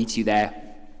and they will meet you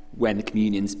there when the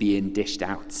communion's being dished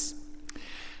out.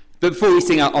 But before we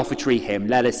sing our offertory hymn,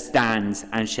 let us stand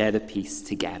and share the peace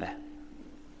together.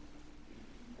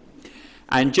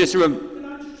 And just Can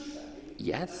I just say,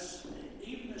 yes.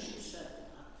 even as you said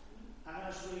that, and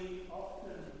as we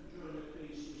often during the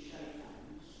peace we shake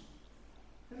hands,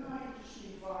 can I just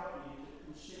invite you to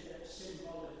consider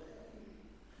symbolically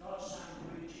God's hand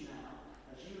reaching out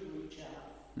as you reach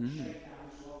out, shake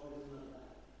hands one with another.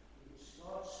 It's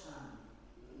God's hand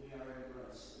that we are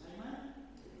embracing.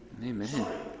 Amen? Amen.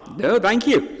 Sorry. No, thank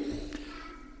you.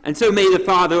 And so may the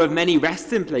Father of many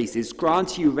resting places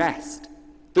grant you rest.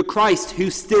 The Christ who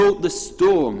stilled the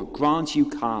storm grant you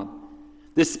calm.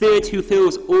 The Spirit who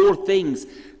fills all things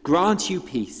grant you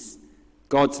peace.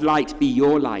 God's light be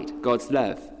your light. God's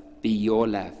love be your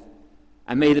love.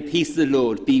 And may the peace of the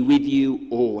Lord be with you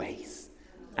always,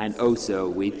 and also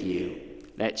with you.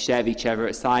 Let's share each other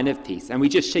a sign of peace. And we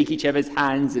just shake each other's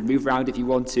hands and move around if you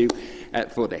want to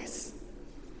for this.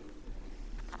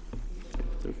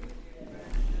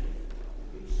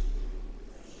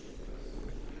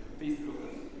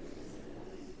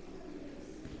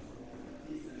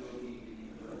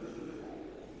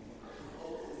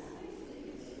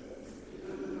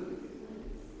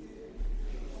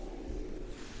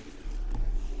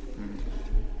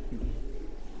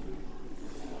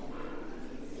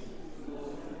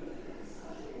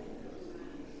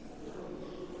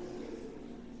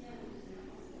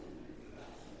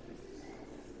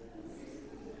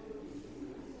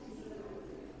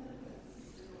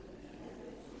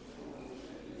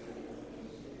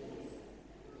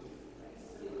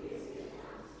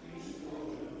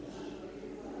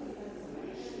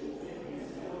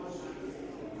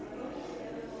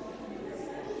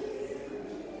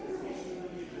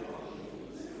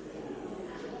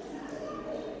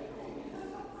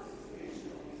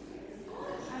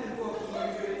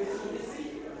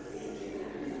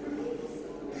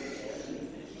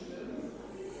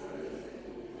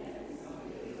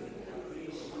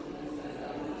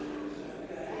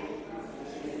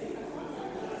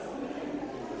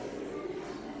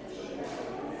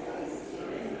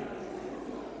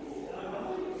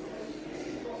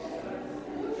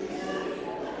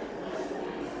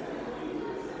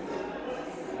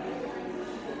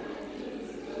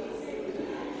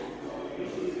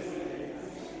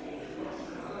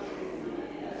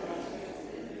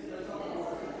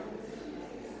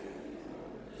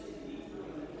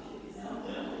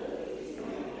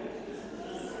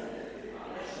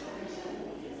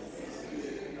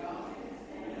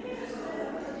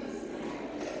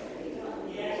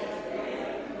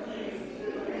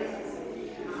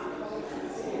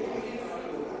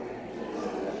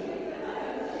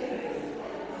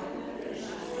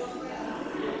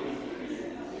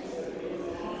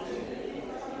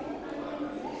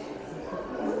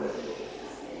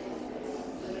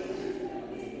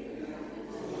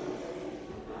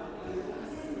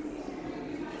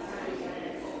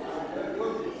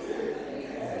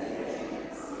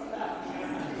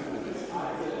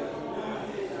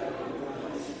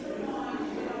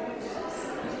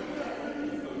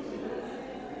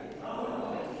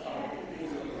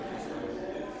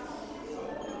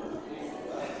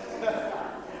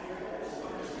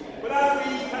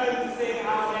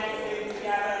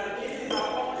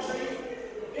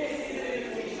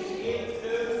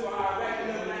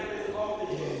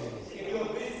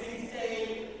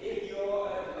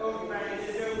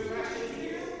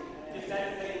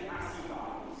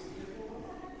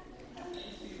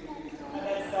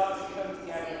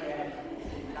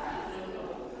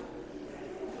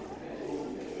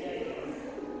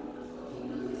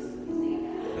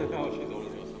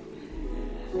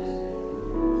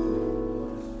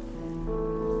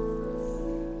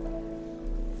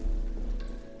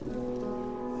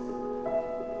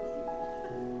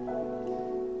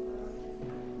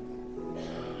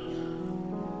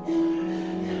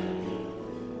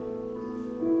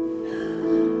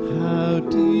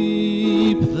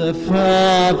 deep the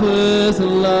Father's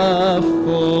love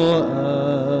for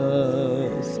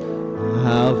us,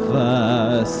 how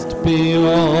vast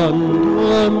beyond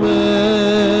all measure,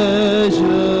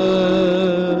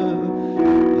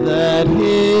 that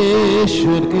he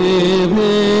should give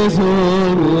his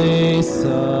only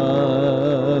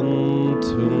Son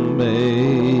to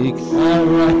make our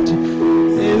right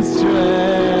his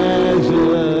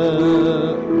treasure.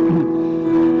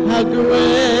 How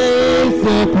great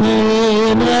the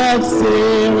pain of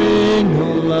searing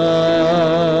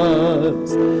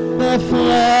loves, the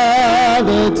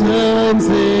Father turns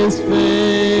his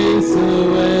face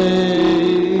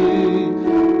away,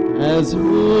 as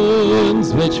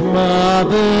wounds which mar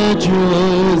the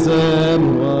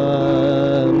chosen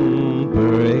one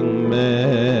bring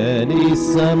many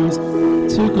sons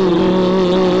to glory.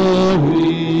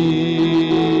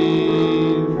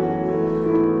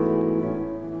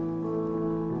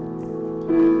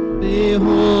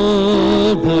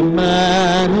 Behold the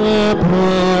man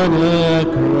upon a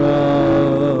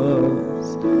cross,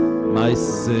 my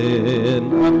sin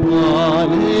upon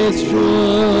his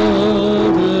shoulders.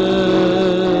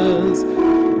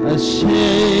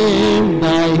 Ashamed I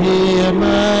hear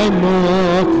my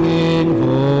mocking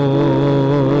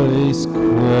voice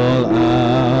call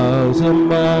out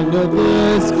among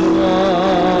the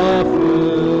scoffers.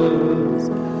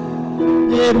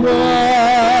 It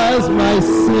was my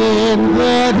sin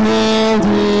that held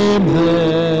him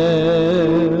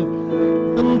there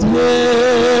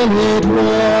until it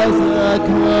was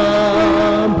accomplished.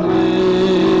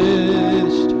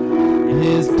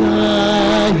 His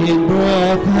dying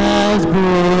breath has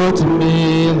brought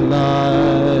me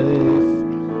life,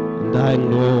 and I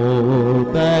know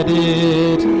that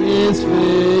it is finished.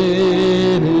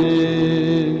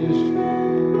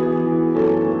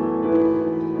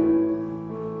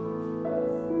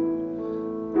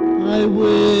 I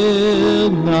will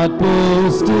not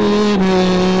boast in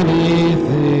anything,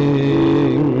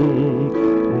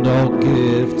 no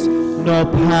gift, no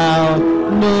power,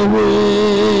 no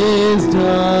wisdom,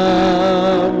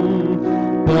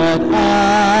 but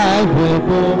I will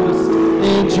boast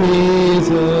in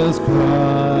Jesus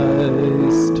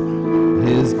Christ,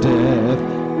 his death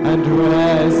and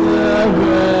resurrection.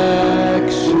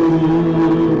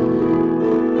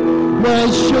 What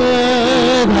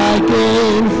should I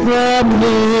gain from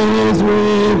his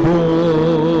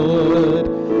reward?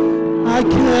 I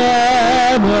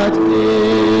cannot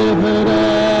give an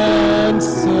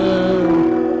answer,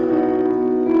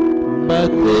 but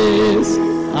this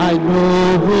I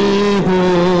know with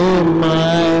all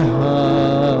my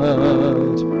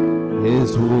heart,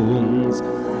 his wounds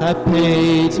have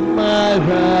paid my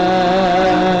ransom.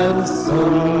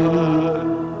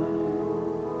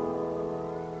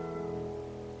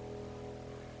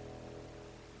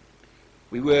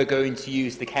 We were going to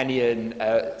use the Canon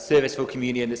service for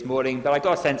communion this morning, but I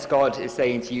got a sense God is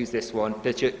saying to use this one,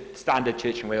 the standard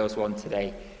Church in Wales one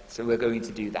today. So we're going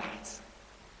to do that.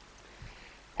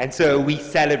 And so we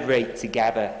celebrate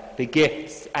together the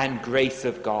gifts and grace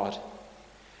of God.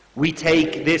 We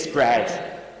take this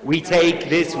bread, we take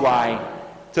this wine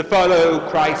to follow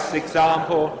Christ's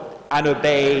example and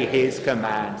obey his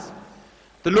commands.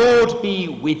 The Lord be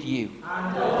with you.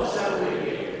 And also with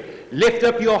you. Lift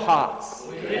up your hearts.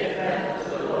 We lift them to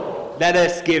the Lord. Let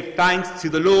us give thanks to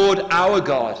the Lord our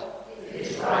God. It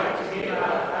is right to give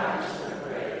our thanks and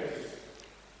praise.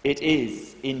 It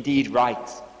is indeed right.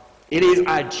 It is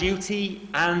our duty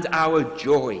and our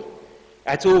joy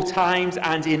at all times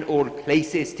and in all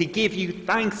places to give you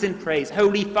thanks and praise,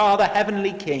 Holy Father,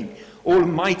 Heavenly King,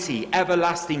 Almighty,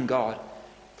 everlasting God,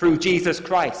 through Jesus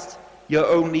Christ, your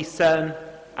only Son,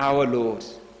 our Lord,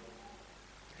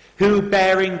 who,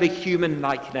 bearing the human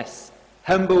likeness,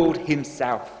 humbled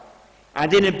himself,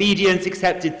 and in obedience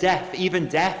accepted death, even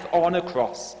death on a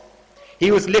cross.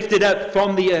 He was lifted up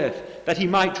from the earth, that he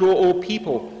might draw all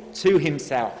people to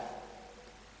himself.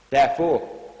 Therefore,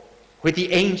 with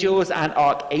the angels and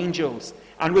archangels,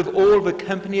 and with all the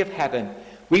company of heaven,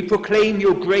 we proclaim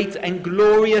your great and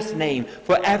glorious name,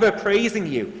 forever praising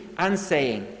you and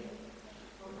saying,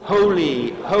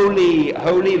 Holy, holy,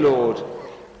 holy Lord,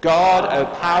 God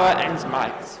of power and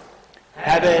might,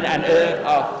 heaven and earth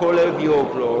are full of your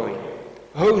glory.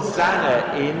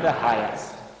 Hosanna in the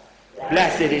highest.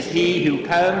 Blessed is he who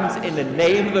comes in the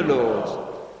name of the Lord.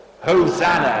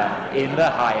 Hosanna in the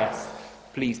highest.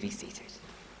 Please be seated.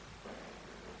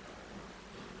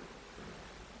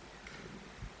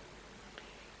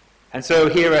 And so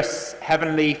hear us,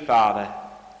 Heavenly Father,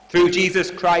 through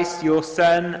Jesus Christ, your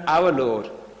Son, our Lord.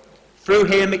 Through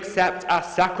him accept our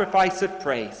sacrifice of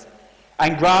praise,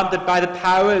 and grant that by the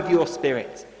power of your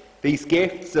Spirit, these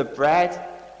gifts of bread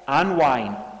and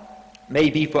wine may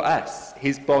be for us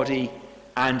his body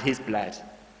and his blood.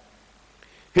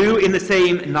 Who in the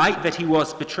same night that he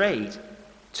was betrayed,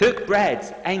 took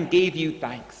bread and gave you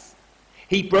thanks.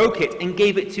 He broke it and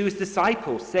gave it to his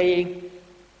disciples, saying,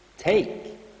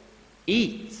 "Take,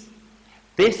 eat.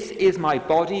 This is my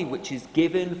body which is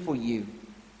given for you.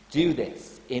 Do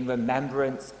this in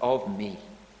remembrance of me."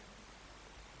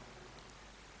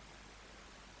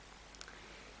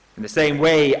 In the same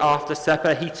way, after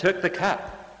supper, he took the cup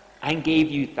and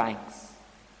gave you thanks.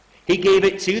 He gave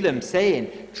it to them,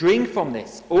 saying, "Drink from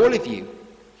this, all of you,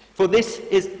 for this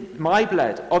is my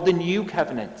blood of the new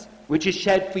covenant, which is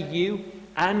shed for you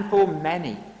and for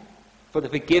many, for the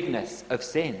forgiveness of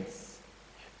sins.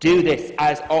 Do this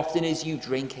as often as you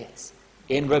drink it,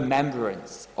 in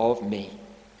remembrance of me."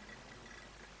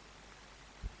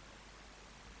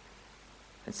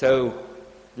 And so,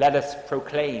 let us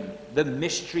proclaim the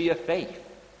mystery of faith.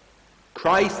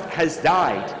 Christ has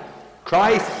died.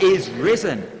 Christ is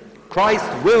risen. Christ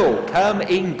will come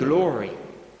in glory.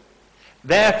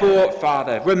 Therefore,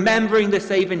 Father, remembering the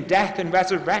saving death and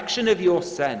resurrection of your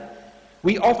Son,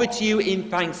 we offer to you in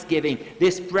thanksgiving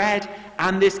this bread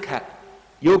and this cup,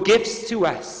 your gifts to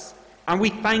us, and we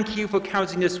thank you for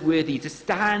counting us worthy to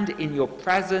stand in your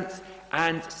presence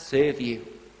and serve you.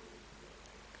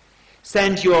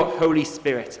 Send your Holy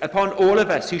Spirit upon all of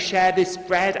us who share this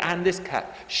bread and this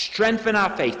cup. Strengthen our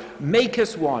faith, make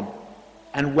us one,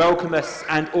 and welcome us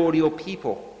and all your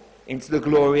people into the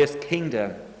glorious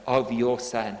kingdom of your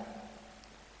Son.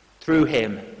 Through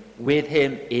him, with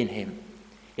him,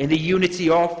 in the unity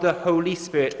of the Holy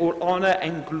Spirit, all honor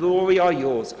and glory are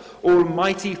yours,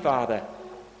 Almighty Father,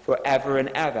 forever and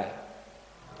ever.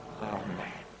 Amen.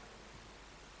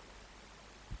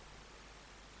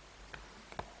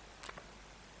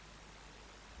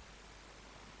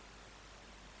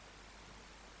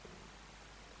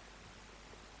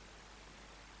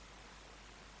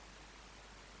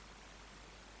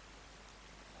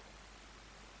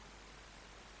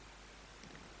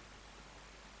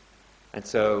 And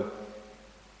so,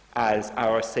 as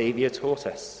our Saviour taught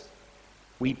us,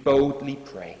 we boldly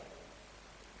pray,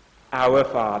 "Our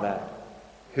Father,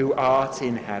 who art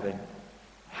in heaven,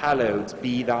 hallowed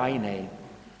be thy name.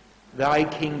 Thy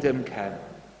kingdom come,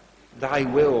 thy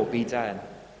will be done,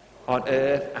 on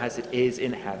earth as it is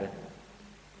in heaven.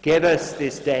 Give us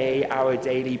this day our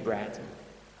daily bread,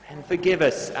 and forgive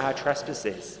us our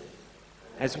trespasses,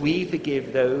 as we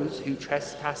forgive those who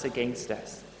trespass against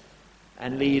us.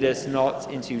 And lead us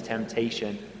not into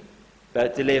temptation,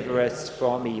 but deliver us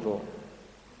from evil.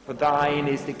 For thine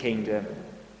is the kingdom,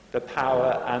 the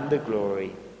power, and the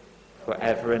glory,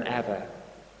 forever and ever.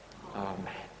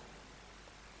 Amen."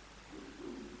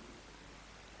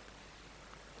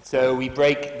 So we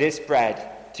break this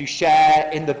bread to share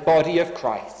in the body of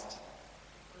Christ.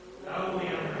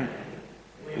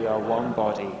 We are one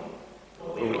body,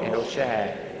 for we all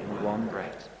share in one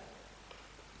bread.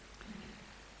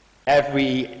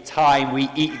 Every time we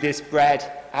eat this bread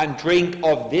and drink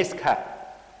of this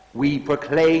cup, we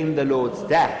proclaim the Lord's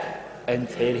death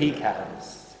until he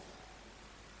comes.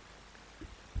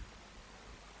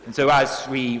 And so as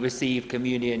we receive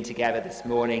communion together this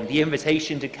morning, the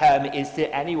invitation to come is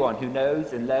to anyone who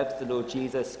knows and loves the Lord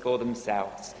Jesus for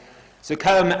themselves. So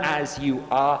come as you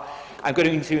are. I'm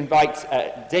going to invite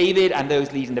David and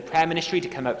those leading the prayer ministry to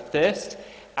come up first.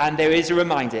 And there is a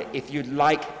reminder, if you'd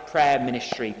like prayer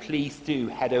ministry, please do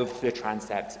head over to the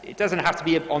transept. It doesn't have to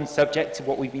be on subject to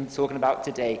what we've been talking about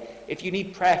today. If you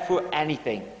need prayer for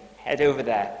anything, head over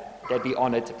there. They'd be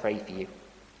honoured to pray for you.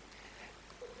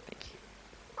 Thank you.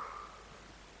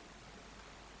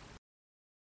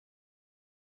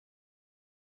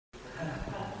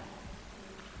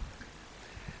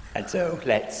 And so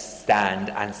let's stand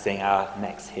and sing our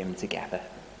next hymn together.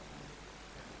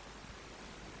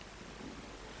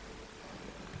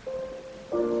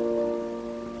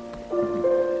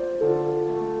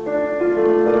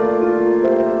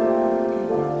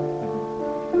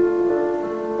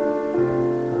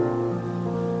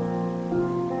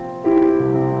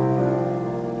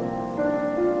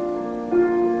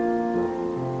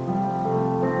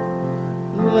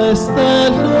 Bless the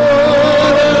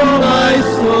Lord, my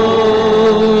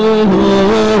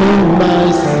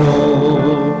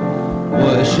soul,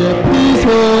 worship his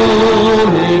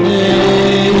holy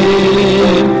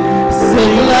name.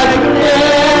 Sing like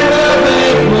never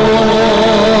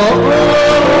before,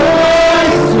 my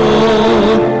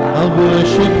soul, I'll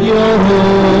worship your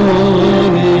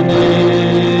holy name.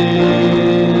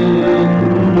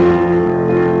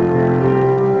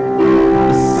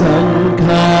 The sun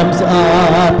comes up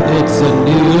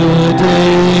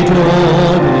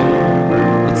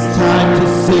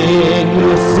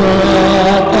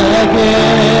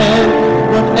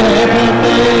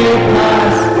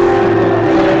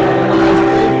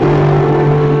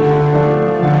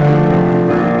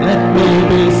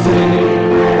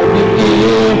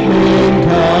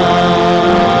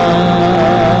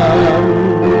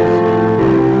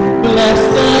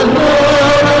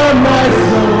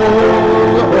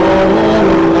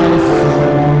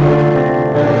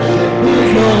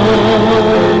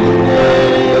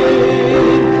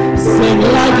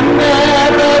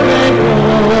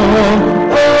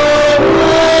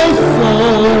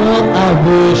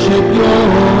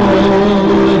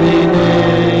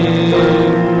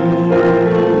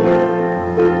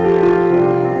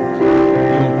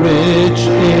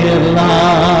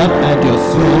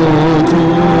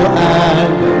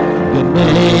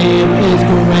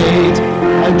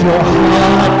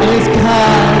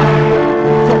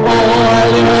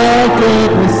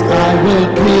will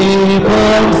keep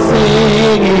on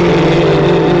singing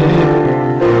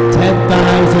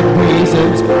 10,000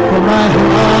 reasons for my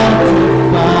heart to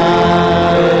find.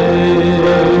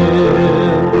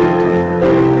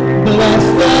 Bless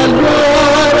the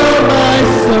Lord, oh my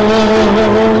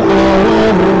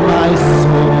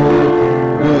soul,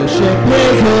 worship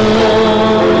his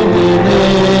holy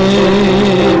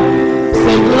name.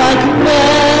 Sing like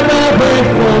never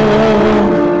before,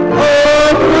 oh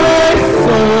my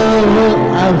soul,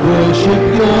 I worship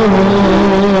your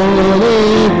holy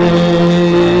name.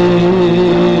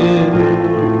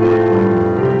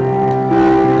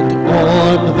 And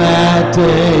on that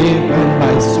day when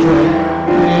my strength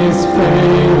is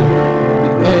failing,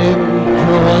 the end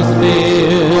draws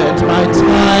near, and my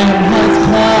time has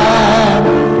come,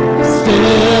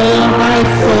 still my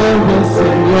soul will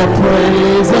sing your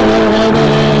praise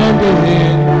unending.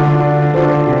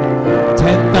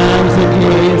 10,000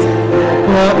 years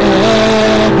forevermore.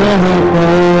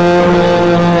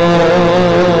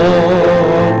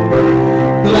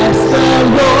 Bless the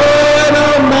Lord,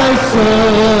 oh my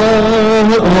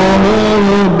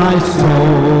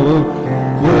soul,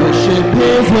 worship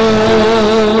his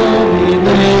holy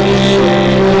name.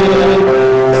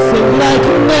 Sing like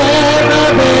never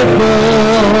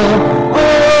before,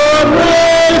 oh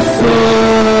my soul,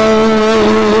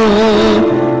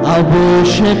 I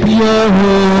worship your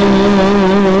holy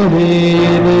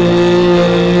name.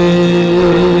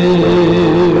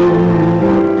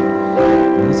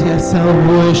 Yes, I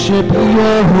worship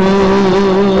your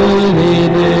holy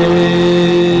name.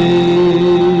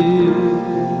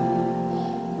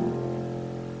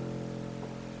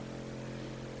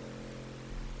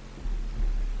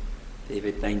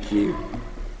 David, thank you.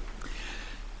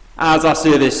 As our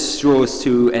service draws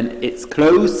to its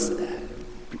close,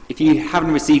 if you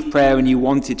haven't received prayer and you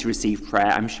wanted to receive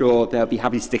prayer, I'm sure they'll be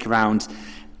happy to stick around.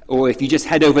 Or if you just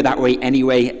head over that way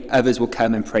anyway, others will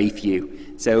come and pray for you.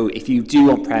 So if you do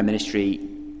want prayer ministry,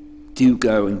 do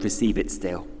go and receive it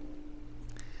still.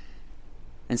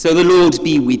 And so the Lord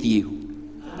be with you.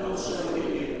 And also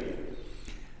with you.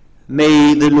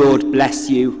 May the Lord bless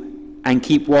you and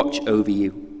keep watch over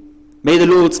you. May the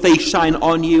Lord's face shine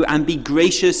on you and be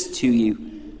gracious to you.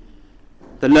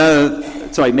 May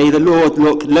the Lord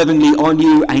look lovingly on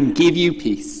you and give you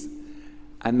peace.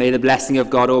 And may the blessing of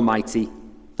God Almighty,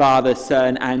 Father,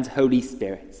 Son, and Holy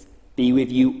Spirit be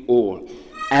with you all,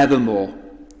 evermore.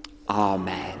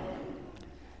 Amen.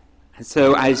 And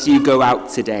so as you go out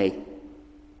today,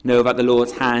 know that the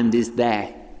Lord's hand is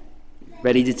there,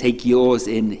 ready to take yours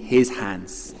in his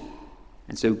hands.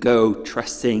 And so go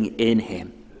trusting in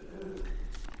him.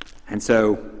 And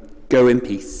so go in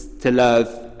peace to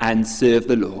love and serve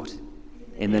the Lord.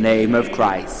 In the name of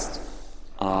Christ.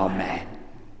 Amen.